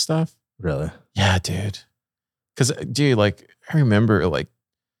side of this stuff. Really? Yeah, dude. Because, dude, like I remember, like,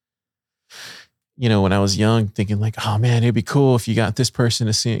 when I was young, thinking like, oh man, it'd be cool if you got this person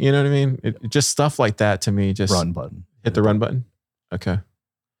to see. You know what I mean? Just stuff like that to me. Just run button. Hit the run button. Okay.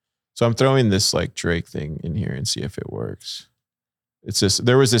 So I'm throwing this like Drake thing in here and see if it works. It's just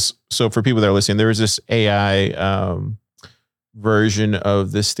there was this. So for people that are listening, there was this AI. Version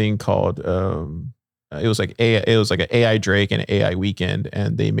of this thing called it was like an AI Drake and an AI Weekend,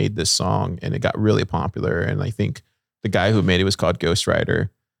 and they made this song and it got really popular, and I think the guy who made it was called Ghostwriter.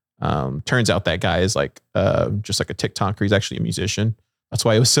 Turns out that guy is like just like a TikToker. He's actually a musician. That's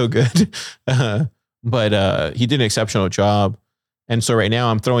why it was so good. But he did an exceptional job, and so right now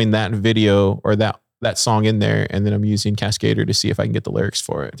I'm throwing that video or that song in there, and then I'm using Cascader to see if I can get the lyrics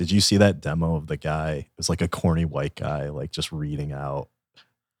for it. Did you see that demo of the guy? It was like a corny white guy, like just reading out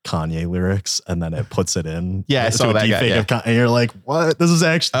Kanye lyrics, and then it puts it in. Yeah, I saw that guy. Yeah. And you're like, what? This is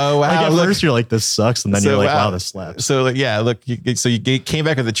actually. Oh wow! Like at first you're like, this sucks, and then you're like, wow, this slaps. So like, yeah, look. You came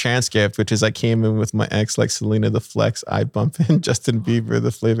back with a transcript, which is I came in with my ex, like Selena the Flex, I bump in Justin Bieber,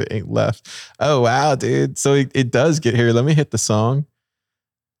 the flavor ain't left. Oh wow, dude. So it does get here. Let me hit the song.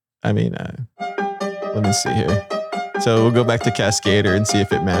 I mean. Let me see here. So we'll go back to Cascader and see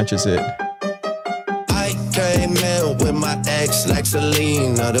if it matches it. I came in with my ex like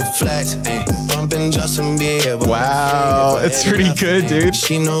Selena the Flex, bumping Justin Bieber. Wow, it's pretty good, dude.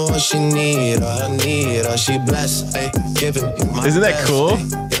 She know what she need, I need her. She blessed, giving me my Isn't that best, cool?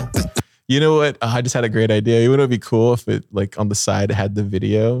 You know what? I just had a great idea. Wouldn't it be cool if it like on the side had the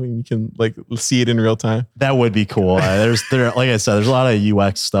video and you can like see it in real time? That would be cool. Like I said, there's a lot of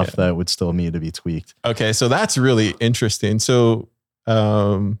UX stuff that would still need to be tweaked. Okay, so that's really interesting. So,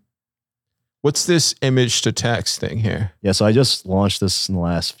 what's this image to text thing here? Yeah, so I just launched this in the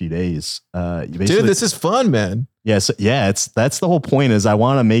last few days. Dude, this is fun, man. Yes, that's the whole point. Is I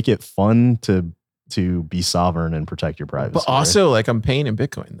want to make it fun to be sovereign and protect your privacy. But also, like, I'm paying in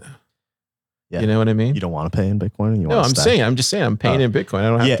Bitcoin though. Yeah. You know what I mean? You don't want to pay in Bitcoin? I'm just saying I'm paying in Bitcoin. I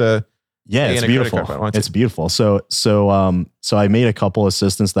don't have to. Yeah, pay it's in a credit beautiful. card if I want to. It's beautiful. So I made a couple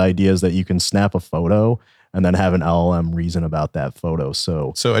assistants. The idea is that you can snap a photo and then have an LLM reason about that photo.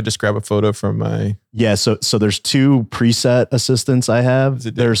 So I just grab a photo from my. yeah, so there's 2 preset assistants I have.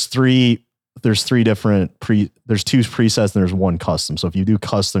 There's three different there's 2 presets and there's 1 custom. So if you do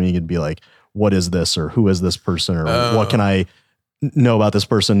custom, you can be like, what is this, or who is this person, or what can I know about this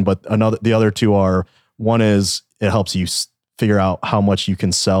person? But the other 2 are, one is it helps you figure out how much you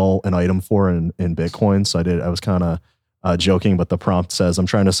can sell an item for in Bitcoin. So I was kind of joking, but the prompt says, I'm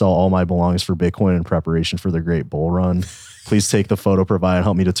trying to sell all my belongings for Bitcoin in preparation for the great bull run. Please take the photo provided and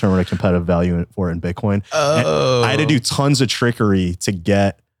help me determine a competitive value for it in Bitcoin. Oh. I had to do tons of trickery to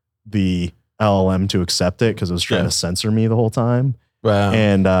get the LLM to accept it because it was trying to censor me the whole time. Wow.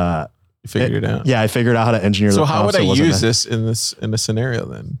 And you figured it out. Yeah, I figured out how to engineer. So the how would I it use this in a scenario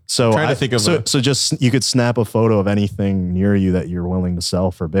then? So I'm trying to think of so just you could snap a photo of anything near you that you're willing to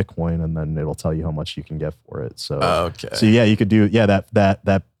sell for Bitcoin, and then it'll tell you how much you can get for it. So okay. So yeah, you could do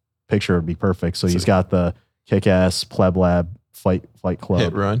that picture would be perfect. So he's got the kick-ass pleb lab fight club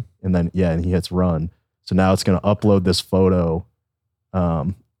hit run, and then and he hits run. So now it's going to upload this photo,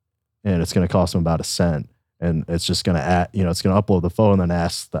 and it's going to cost him about a cent. And it's just going to it's going to upload the photo and then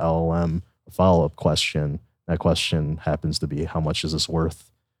ask the LLM a follow-up question. That question happens to be, how much is this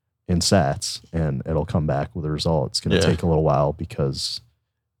worth in sats? And it'll come back with a result. It's going to take a little while because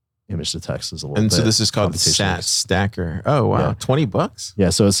image to text is a little bit. And so this is called the Sat Stacker. Oh, wow. Yeah. $20?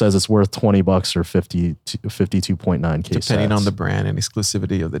 Yeah. So it says it's worth $20 or 52.9K depending sats. on the brand and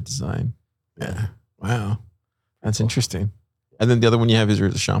exclusivity of the design. Yeah. Wow. That's interesting. And then the other one you have is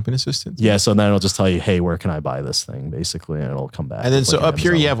the shopping assistant. Yeah, so then it'll just tell you, hey, where can I buy this thing, basically, and it'll come back. And then with so like up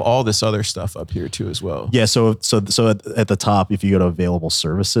here you Amazon. have all this other stuff up here too as well. Yeah, so at the top, if you go to available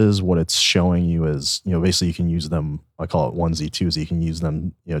services, what it's showing you is, basically you can use them. I call it onesie twosie. You can use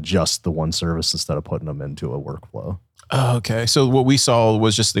them, just the one service instead of putting them into a workflow. Oh, okay. So what we saw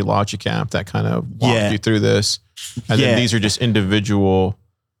was just the Logic app that kind of walked you through this, and then these are just individual.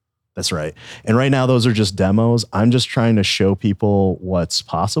 That's right. And right now, those are just demos. I'm just trying to show people what's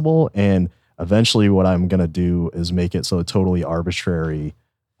possible. And eventually what I'm going to do is make it so totally arbitrary,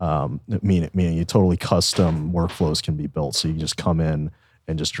 meaning you totally custom workflows can be built. So you just come in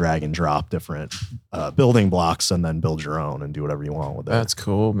and just drag and drop different building blocks and then build your own and do whatever you want with it. That's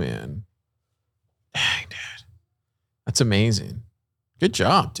cool, man. Dang, dude. That's amazing. Good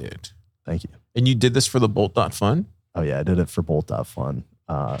job, dude. Thank you. And you did this for the Bolt.fun? Oh, yeah. I did it for Bolt.fun.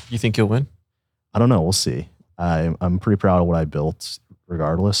 You think you'll win? I don't know. We'll see. I'm pretty proud of what I built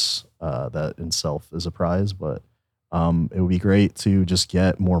regardless. That in itself is a prize, but it would be great to just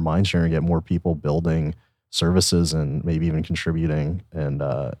get more mind sharing, get more people building services and maybe even contributing and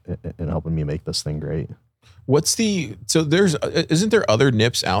helping me make this thing great. Isn't there other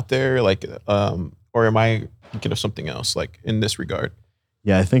NIPs out there like, or am I thinking of something else like in this regard?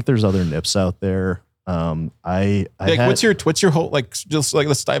 Yeah, I think there's other NIPs out there. What's your whole, like, just like,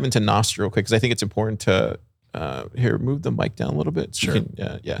 let's dive into Nostr real quick. Cause I think it's important to, here, move the mic down a little bit. So Sure.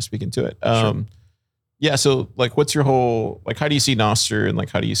 you can, speak into it. Sure. Yeah. So like, what's your whole, like, how do you see Nostr and like,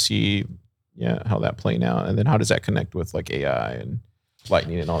 how do you see, how that playing out? And then how does that connect with like AI and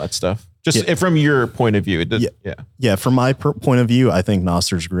Lightning and all that stuff? Just from your point of view. Yeah. From my point of view, I think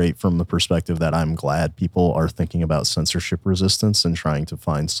Nostr's great from the perspective that I'm glad people are thinking about censorship resistance and trying to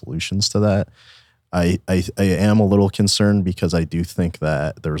find solutions to that. I am a little concerned because I do think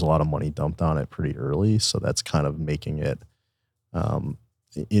that there was a lot of money dumped on it pretty early. So that's kind of making it,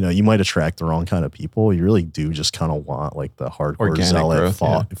 you might attract the wrong kind of people. You really do just kind of want like the hardcore Organic zealot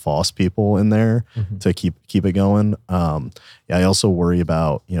growth, FOSS people in there to keep it going. I also worry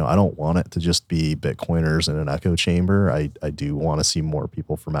about, I don't want it to just be Bitcoiners in an echo chamber. I do want to see more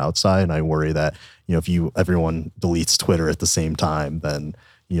people from outside. And I worry that, if everyone deletes Twitter at the same time, then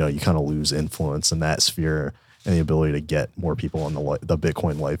you kind of lose influence in that sphere and the ability to get more people on the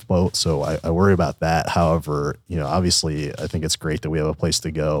Bitcoin lifeboat. So I worry about that. However, obviously I think it's great that we have a place to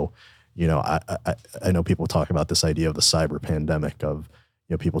go. I know people talk about this idea of the cyber pandemic of,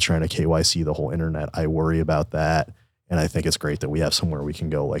 people trying to KYC the whole internet. I worry about that. And I think it's great that we have somewhere we can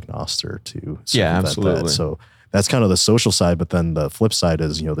go like Nostr to circumvent absolutely. that. So that's kind of the social side, but then the flip side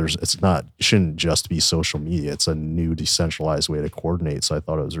is, it shouldn't just be social media. It's a new decentralized way to coordinate. So I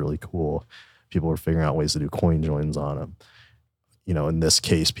thought it was really cool. People are figuring out ways to do coin joins on them. In this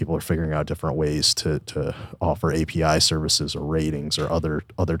case, people are figuring out different ways to offer API services or ratings or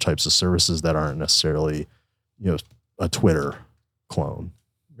other types of services that aren't necessarily, a Twitter clone.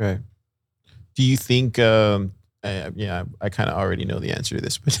 Right. Do you think, I kind of already know the answer to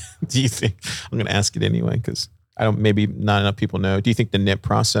this, but do you think, I'm going to ask it anyway, because maybe not enough people know. Do you think the NIP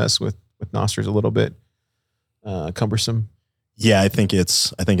process with with Nostr is a little bit cumbersome. Yeah, I think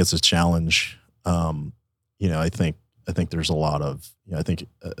it's a challenge. I think there's a lot of, I think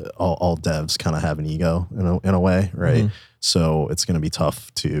all devs kind of have an ego in a way, right? Mm-hmm. So it's going to be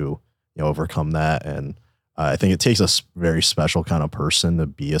tough to overcome that, and I think it takes a very special kind of person to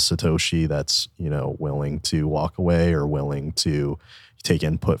be a Satoshi that's willing to walk away or willing to take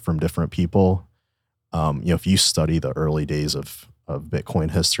input from different people. If you study the early days of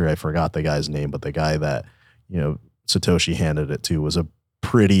Bitcoin history, I forgot the guy's name, but the guy that Satoshi handed it to was a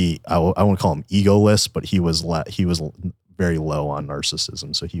pretty, I won't call him egoless, but he was very low on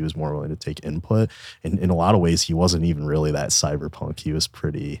narcissism. So he was more willing to take input. And in a lot of ways, he wasn't even really that cyberpunk. He was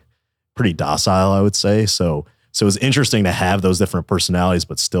pretty docile, I would say. So it was interesting to have those different personalities,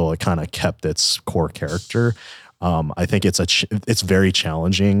 but still it kind of kept its core character. I think it's very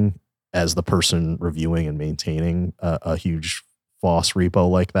challenging as the person reviewing and maintaining a huge FOSS repo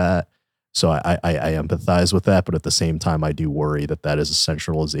like that. So I empathize with that, but at the same time, I do worry that is a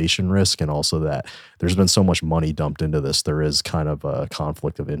centralization risk, and also that there's been so much money dumped into this. There is kind of a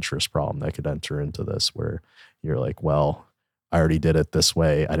conflict of interest problem that could enter into this, where you're like, well, I already did it this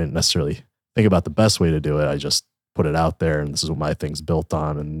way. I didn't necessarily think about the best way to do it. I just put it out there, and this is what my thing's built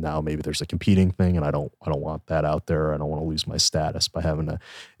on. And now maybe there's a competing thing, and I don't want that out there. I don't want to lose my status by having to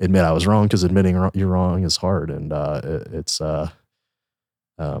admit I was wrong, because admitting you're wrong is hard, and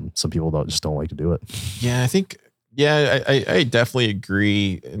some people don't like to do it. Yeah, I think. Yeah, I definitely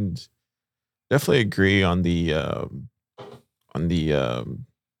agree, and definitely agree on the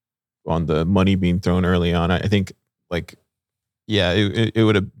money being thrown early on. I think it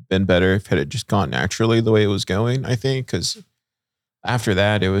would have been better if it had just gone naturally the way it was going. I think, because after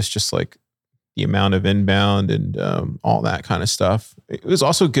that it was just like the amount of inbound and all that kind of stuff. It was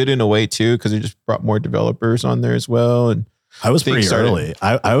also good in a way too, because it just brought more developers on there as well. And I was pretty early.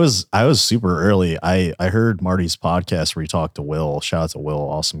 I was super early. I heard Marty's podcast where he talked to Will. Shout out to Will,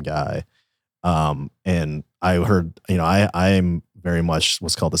 awesome guy. And I heard, I'm very much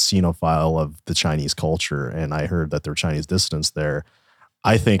what's called the Sinophile of the Chinese culture, and I heard that there were Chinese dissidents there.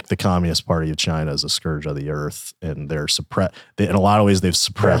 I think the Communist Party of China is a scourge of the earth, and they're in a lot of ways they've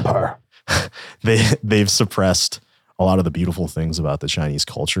suppressed. They've suppressed a lot of the beautiful things about the Chinese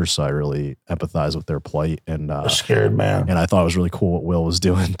culture. So I really empathize with their plight, and a scared man. And I thought it was really cool what Will was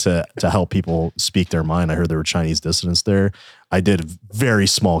doing to help people speak their mind. I heard there were Chinese dissidents there. I did very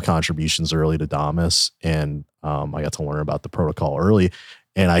small contributions early to Damus, and I got to learn about the protocol early,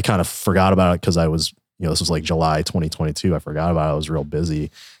 and I kind of forgot about it because I was, this was like July 2022. I forgot about it. I was real busy.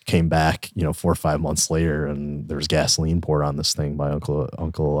 Came back, 4 or 5 months later, and there was gasoline poured on this thing by Uncle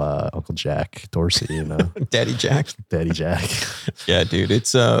Jack Dorsey, Daddy Jack. Yeah, dude.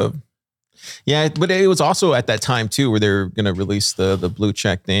 It's but it was also at that time too where they were going to release the blue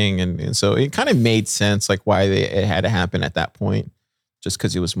check thing, and so it kind of made sense like why it had to happen at that point, just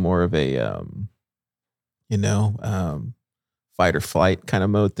because it was more of a fight or flight kind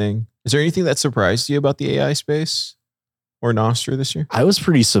of mode thing. Is there anything that surprised you about the AI space or Nostr this year? I was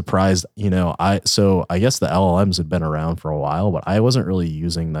pretty surprised. I guess the LLMs had been around for a while, but I wasn't really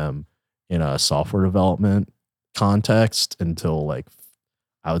using them in a software development context until like,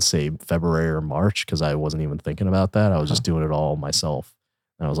 I would say February or March, because I wasn't even thinking about that. I was just doing it all myself.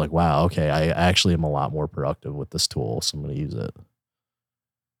 And I was like, wow, okay, I actually am a lot more productive with this tool, so I'm going to use it.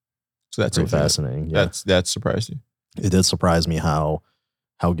 So that's pretty fascinating. Yeah. That surprised you. It did surprise me how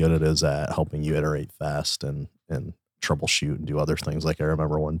good it is at helping you iterate fast and troubleshoot and do other things. Like I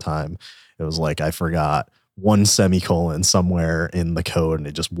remember one time it was like I forgot one semicolon somewhere in the code and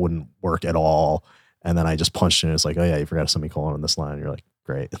it just wouldn't work at all. And then I just punched it and it's like, oh yeah, you forgot a semicolon on this line. And you're like,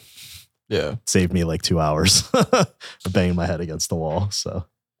 great. Yeah. Saved me like 2 hours of banging my head against the wall. So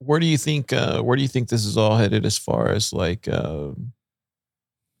where do you think this is all headed as far as like the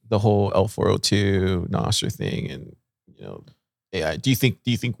whole L402 Nostr thing and AI? Do you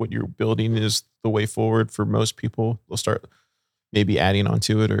think what you're building is the way forward for most people? They'll start maybe adding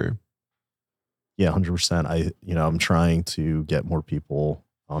onto it, or yeah, 100%. I'm trying to get more people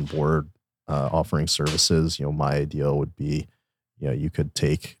on board offering services. My idea would be, you could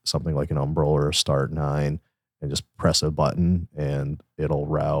take something like an Umbrella or a Start9 and just press a button and it'll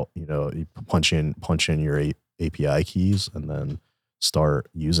route, you punch in your API keys and then start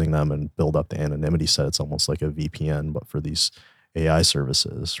using them and build up the anonymity set. It's almost like a VPN, but for these AI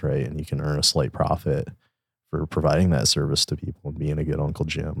services, right? And you can earn a slight profit for providing that service to people and being a good Uncle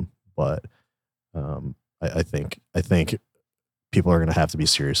Jim. But I think people are going to have to be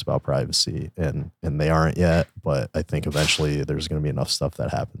serious about privacy, and they aren't yet. But I think eventually there's going to be enough stuff that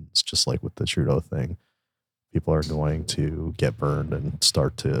happens, just like with the Trudeau thing. People are going to get burned and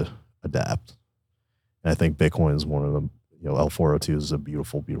start to adapt. And I think Bitcoin is one of them. L402 is a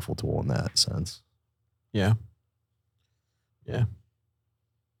beautiful, beautiful tool in that sense. Yeah. Yeah.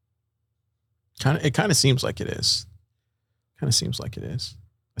 It kind of seems like it is. I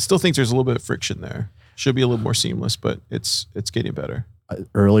still think there's a little bit of friction there. Should be a little more seamless, but it's getting better.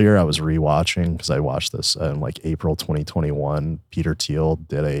 Earlier, I was rewatching because I watched this in like April 2021. Peter Thiel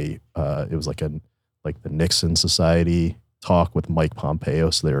did it was like the Nixon Society talk with Mike Pompeo.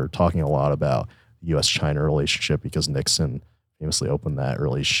 So they were talking a lot about the U.S.-China relationship because Nixon famously opened that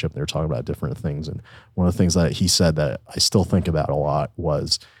relationship. They were talking about different things. And one of the things that he said that I still think about a lot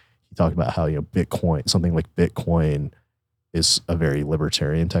was he talked about how, Bitcoin, something like Bitcoin is a very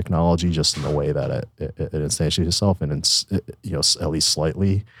libertarian technology just in the way that it instantiates itself, and it's, at least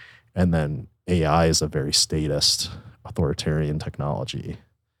slightly. And then AI is a very statist, authoritarian technology,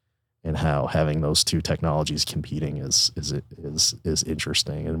 and how having those two technologies competing is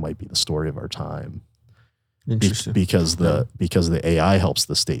interesting, and it might be the story of our time. Interesting. Because the AI helps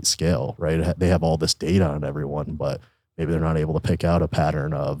the state scale, right? They have all this data on everyone, but maybe they're not able to pick out a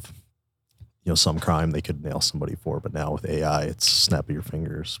pattern of, some crime they could nail somebody for. But now with AI, it's snap of your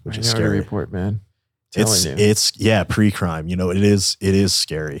fingers, which is scary. Report, man. It's pre-crime. It is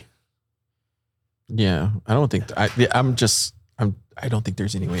scary. Yeah, I don't think I don't think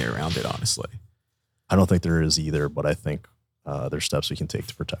there's any way around it, honestly. I don't think there is either, but I think there's steps we can take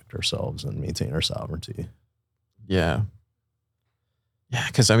to protect ourselves and maintain our sovereignty. Yeah. Yeah,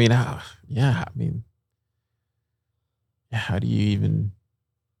 because how do you even?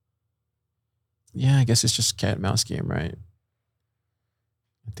 Yeah, I guess it's just a cat and mouse game, right?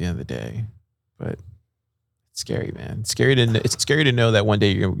 At the end of the day, but it's scary, man. It's scary to know that one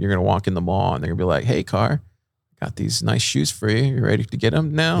day you're gonna walk in the mall and they're gonna be like, "Hey, car, got these nice shoes for you. You ready to get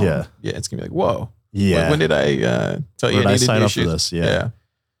them now?" Yeah. Yeah, it's gonna be like, "Whoa." Yeah. When did I tell you I needed sign new up shoes? for this? Yeah.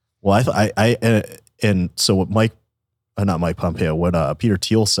 Well, so what not Mike Pompeo, what Peter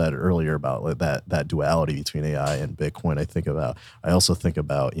Thiel said earlier about that duality between AI and Bitcoin, I also think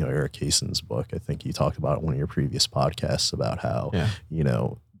about, Eric Kayson's book. I think you talked about it in one of your previous podcasts about how,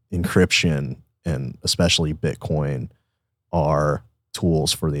 encryption and especially Bitcoin are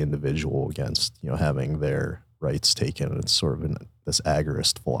tools for the individual against, having their rights taken. And it's sort of this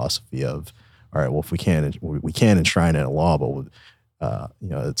agorist philosophy of, all right, well, if we can enshrine it in law, but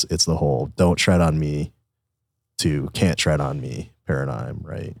it's the whole "don't tread on me" to "can't tread on me" paradigm,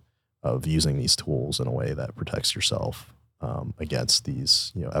 right? Of using these tools in a way that protects yourself against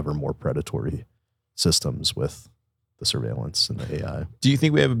these, ever more predatory systems with the surveillance and the AI. Do you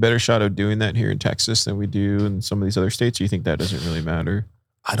think we have a better shot of doing that here in Texas than we do in some of these other states? Or you think that doesn't really matter?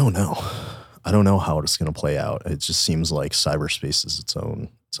 I don't know. I don't know how it's going to play out. It just seems like cyberspace is its own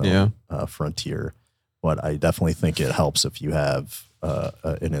frontier. But I definitely think it helps if you have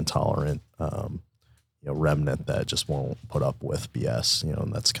an intolerant remnant that just won't put up with BS.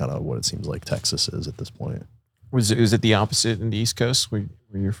 And that's kind of what it seems like Texas is at this point. Was it the opposite in the East Coast where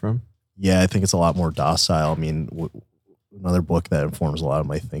you're from? Yeah, I think it's a lot more docile. I mean, another book that informs a lot of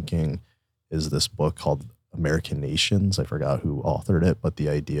my thinking is this book called American Nations. I forgot who authored it, but the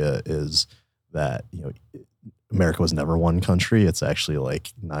idea is that, America was never one country. It's actually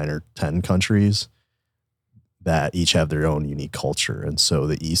like 9 or 10 countries that each have their own unique culture. And so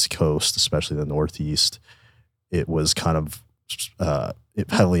the East Coast, especially the Northeast, it was kind of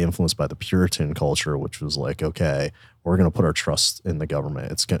heavily influenced by the Puritan culture, which was like, okay, we're going to put our trust in the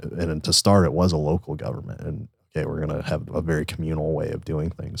government. And to start, it was a local government. And okay, we're going to have a very communal way of doing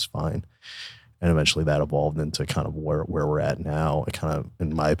things. Fine. And eventually that evolved into kind of where we're at now. It kind of,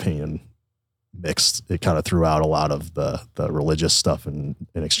 in my opinion, it kind of threw out a lot of the religious stuff in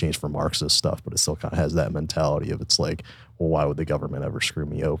exchange for Marxist stuff, but it still kind of has that mentality of, it's like, well, why would the government ever screw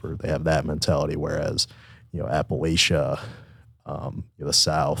me over? They have that mentality. Whereas, Appalachia, the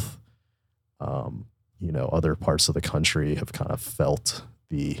South, other parts of the country have kind of felt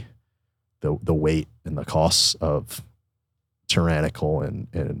the weight and the costs of tyrannical and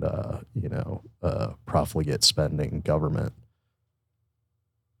profligate spending government.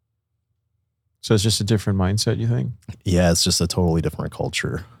 So it's just a different mindset, you think? Yeah, it's just a totally different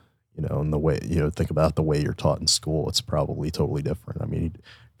culture, and the way, think about the way you're taught in school, it's probably totally different. I mean, you'd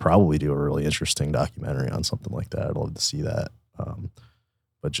probably do a really interesting documentary on something like that. I'd love to see that.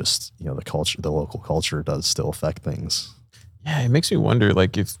 But just, the culture, the local culture does still affect things. Yeah, it makes me wonder,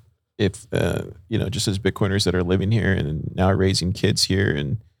 like, if just as Bitcoiners that are living here and now raising kids here,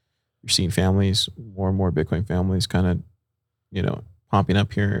 and you're seeing families, more and more Bitcoin families kind of, popping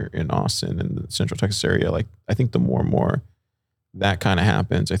up here in Austin and the Central Texas area. Like, I think the more and more that kind of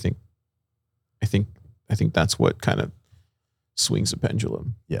happens, I think that's what kind of swings the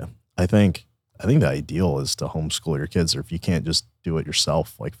pendulum. Yeah. I think the ideal is to homeschool your kids, or if you can't just do it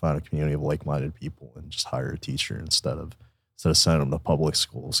yourself, like find a community of like-minded people and just hire a teacher instead of sending them to public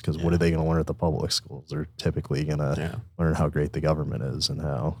schools. Because what are they going to learn at the public schools? They're typically going to learn how great the government is and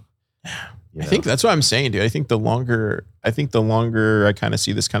how. I think that's what I'm saying, dude. I think the longer I kind of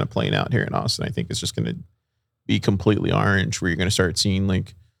see this kind of playing out here in Austin, I think it's just going to be completely orange, where you're going to start seeing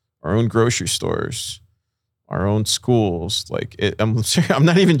like our own grocery stores, our own schools. Like I'm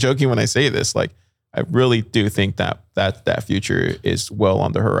not even joking when I say this. Like I really do think that future is well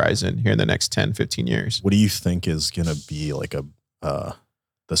on the horizon here in the next 10, 15 years. What do you think is going to be like the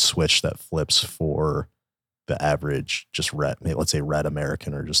switch that flips for the average, just let's say red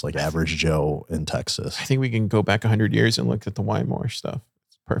American, or just like average Joe in Texas? I think we can go back 100 years and look at the Weimar stuff.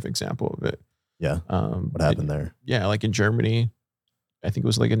 It's a perfect example of it. Yeah. What happened there? Yeah. Like in Germany, I think it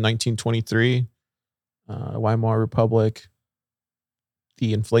was like in 1923, Weimar Republic,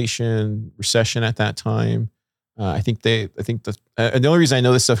 the inflation recession at that time. The only reason I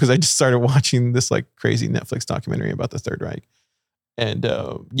know this stuff because I just started watching this like crazy Netflix documentary about the Third Reich. And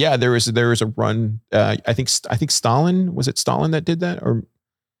there was a run. I think Stalin, was it Stalin that did that, or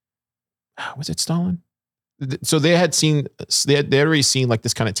was it Stalin? So they had already seen like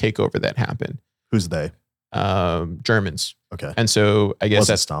this kind of takeover that happened. Who's they? Germans. Okay. And so I guess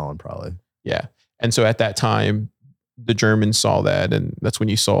that's Stalin probably. Yeah. And so at that time, the Germans saw that, and that's when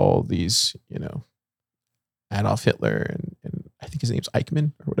you saw these, Adolf Hitler and I think his name's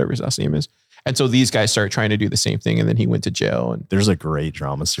Eichmann or whatever his last name is. And so these guys started trying to do the same thing, and then he went to jail. And there's a great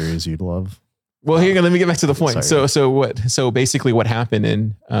drama series you'd love. Well, here, let me get back to the point. So basically what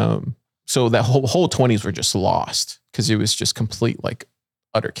happened so that whole 20s were just lost because it was just complete, like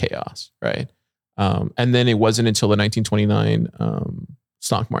utter chaos. Right. And then it wasn't until the 1929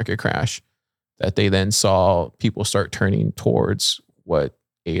 stock market crash that they then saw people start turning towards what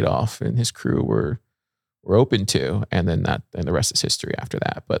Adolf and his crew were open to. And then the rest is history after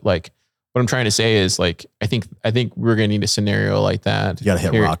that. But like, what I'm trying to say is like, I think we're going to need a scenario like that. You got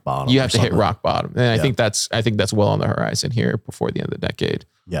to hit rock bottom. You have to hit rock bottom. And I think that's well on the horizon here before the end of the decade.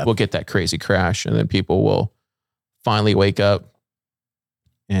 Yeah. We'll get that crazy crash, and then people will finally wake up,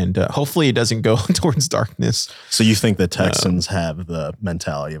 and hopefully it doesn't go towards darkness. So you think the Texans have the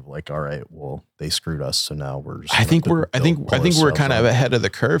mentality of like, all right, well, they screwed us, so now we're just I think we're kind of ahead of the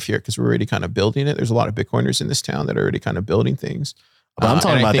curve here because we're already kind of building it. There's a lot of Bitcoiners in this town that are already kind of building things. But I'm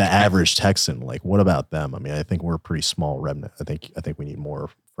talking about the average Texan. Like, what about them? I mean, I think we're a pretty small remnant. I think we need more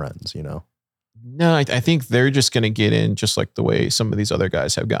friends, No, I think they're just going to get in just like the way some of these other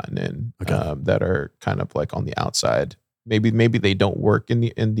guys have gotten in, that are kind of like on the outside. Maybe they don't work in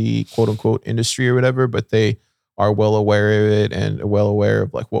the quote unquote industry or whatever, but they are well aware of it and well aware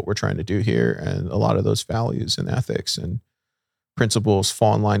of like what we're trying to do here. And a lot of those values and ethics and principles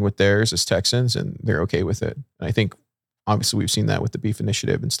fall in line with theirs as Texans, and they're okay with it. And I think obviously we've seen that with the Beef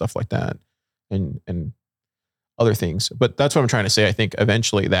Initiative and stuff like that and other things. But that's what I'm trying to say. I think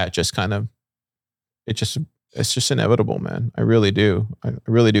eventually that just kind of, it's just inevitable, man. I really do. I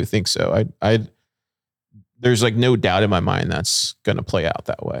really do think so. There's like no doubt in my mind that's going to play out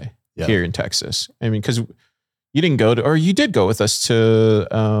that way here in Texas. I mean, because you did go with us to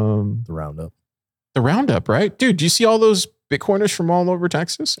the Roundup. The Roundup, right? Dude, do you see all those Bitcoiners from all over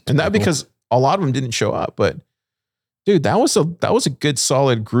Texas? And that because a lot of them didn't show up, but dude, that was a good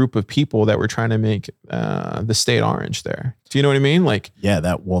solid group of people that were trying to make the state orange there. Do you know what I mean? Like, yeah,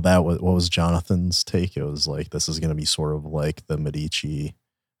 that was what was Jonathan's take? It was like, this is going to be sort of like the Medici,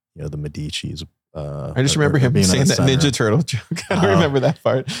 the Medici's. I just remember him saying that Ninja Turtle joke. I don't remember that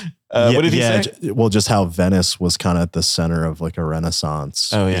part. What did he say? Well, just how Venice was kind of at the center of like a Renaissance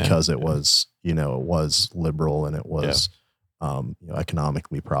because it was, it was liberal and it was,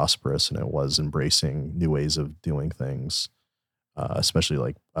 economically prosperous, and it was embracing new ways of doing things. Especially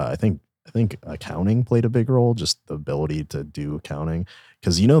like, I think accounting played a big role, just the ability to do accounting.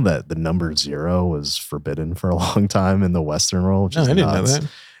 Cause that the number 0 was forbidden for a long time in the Western world. I didn't know that.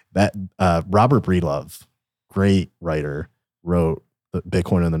 That Robert Breedlove, great writer, wrote the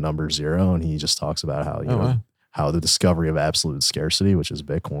Bitcoin and the number 0, and he just talks about how how the discovery of absolute scarcity, which is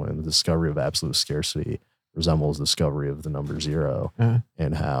Bitcoin, the discovery of absolute scarcity resembles the discovery of the number 0,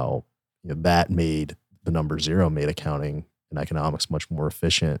 and how that made the number 0 made accounting and economics much more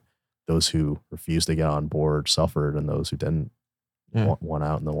efficient. Those who refused to get on board suffered, and those who didn't won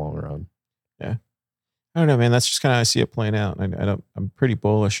out in the long run. Yeah. I don't know, man. That's just kind of how I see it playing out. I'm pretty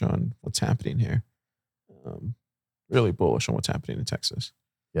bullish on what's happening here. Really bullish on what's happening in Texas.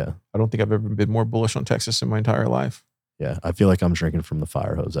 Yeah. I don't think I've ever been more bullish on Texas in my entire life. Yeah. I feel like I'm drinking from the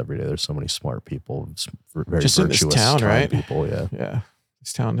fire hose every day. There's so many smart people, very just virtuous in this town, right? people. Yeah. Yeah.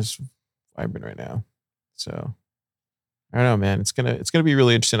 This town is vibrant right now. So I don't know, man. It's gonna be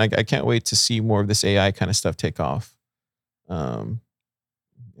really interesting. I can't wait to see more of this AI kind of stuff take off. And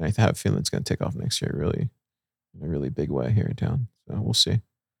I have a feeling it's gonna take off next year, really, in a really big way here in town. So we'll see.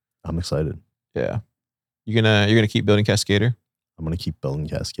 I'm excited. Yeah. You're gonna keep building Cascader? I'm gonna keep building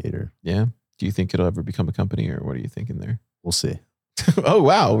Cascader. Yeah. Do you think it'll ever become a company, or what are you thinking there? We'll see. Oh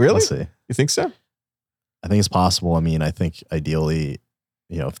wow, really? We'll see. You think so? I think it's possible. I mean, I think ideally,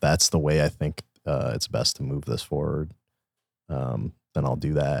 if that's the way I think it's best to move this forward, then I'll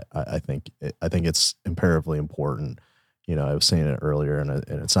do that. I think it's imperatively important. I was saying it earlier, and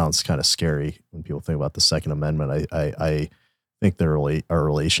it sounds kind of scary when people think about the Second Amendment. I think our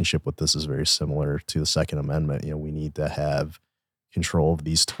relationship with this is very similar to the Second Amendment. We need to have control of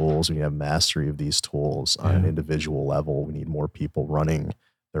these tools. We need to have mastery of these tools on an individual level. We need more people running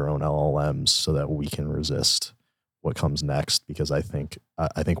their own LLMs so that we can resist what comes next. Because I think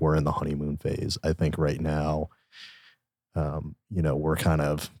we're in the honeymoon phase. I think right now, they're kind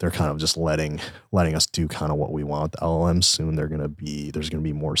of just letting us do kind of what we want. The LLMs soon, there's going to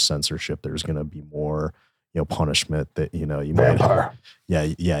be more censorship. There's going to be more, punishment that, you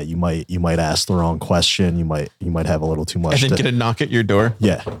might, you might ask the wrong question. You might have a little too much. And then get a knock at your door.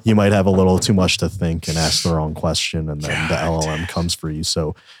 Yeah. You might have a little too much to think and ask the wrong question. And then the LLM comes for you.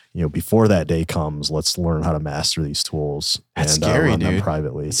 So, before that day comes, let's learn how to master these tools. That's scary, run dude. them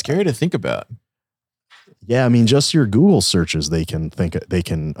privately. It's scary to think about. Yeah, I mean, just your Google searches, they can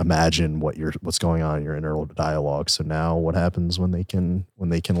imagine what's going on in your inner dialogue. So now, what happens when they can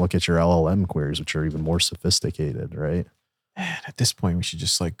look at your LLM queries, which are even more sophisticated, right? Man, at this point, we should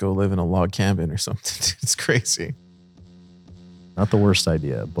just go live in a log cabin or something. It's crazy. Not the worst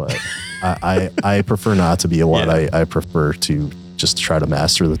idea, but I prefer not to be a lot. Yeah. I prefer to just try to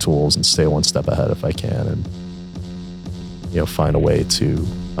master the tools and stay one step ahead if I can, and find a way to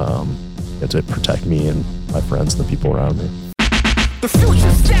protect me and my friends and the people around me. The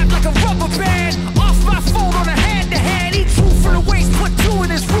future stabbed like a rubber band. Off my phone on a hand-to-hand. Eat two from the waist, put two in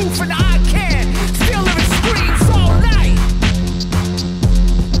his roof, and I can still living screams all night.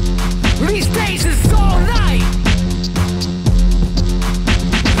 These days it's all night.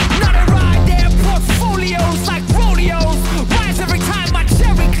 Not a ride their portfolios like rodeos. Rise every time my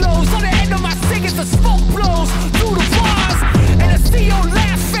cherry close. On the end of my cigarettes, the smoke blows through the bars, and the CEO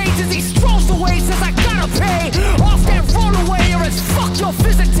laughs as he strolls away, says I gotta pay off that rollaway or it's fuck your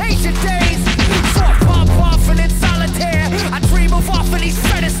visitation days. So I pop off and in solitaire I dream of off of these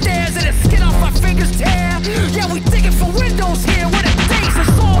Fred stairs and the skin off my fingers tear. Yeah, we think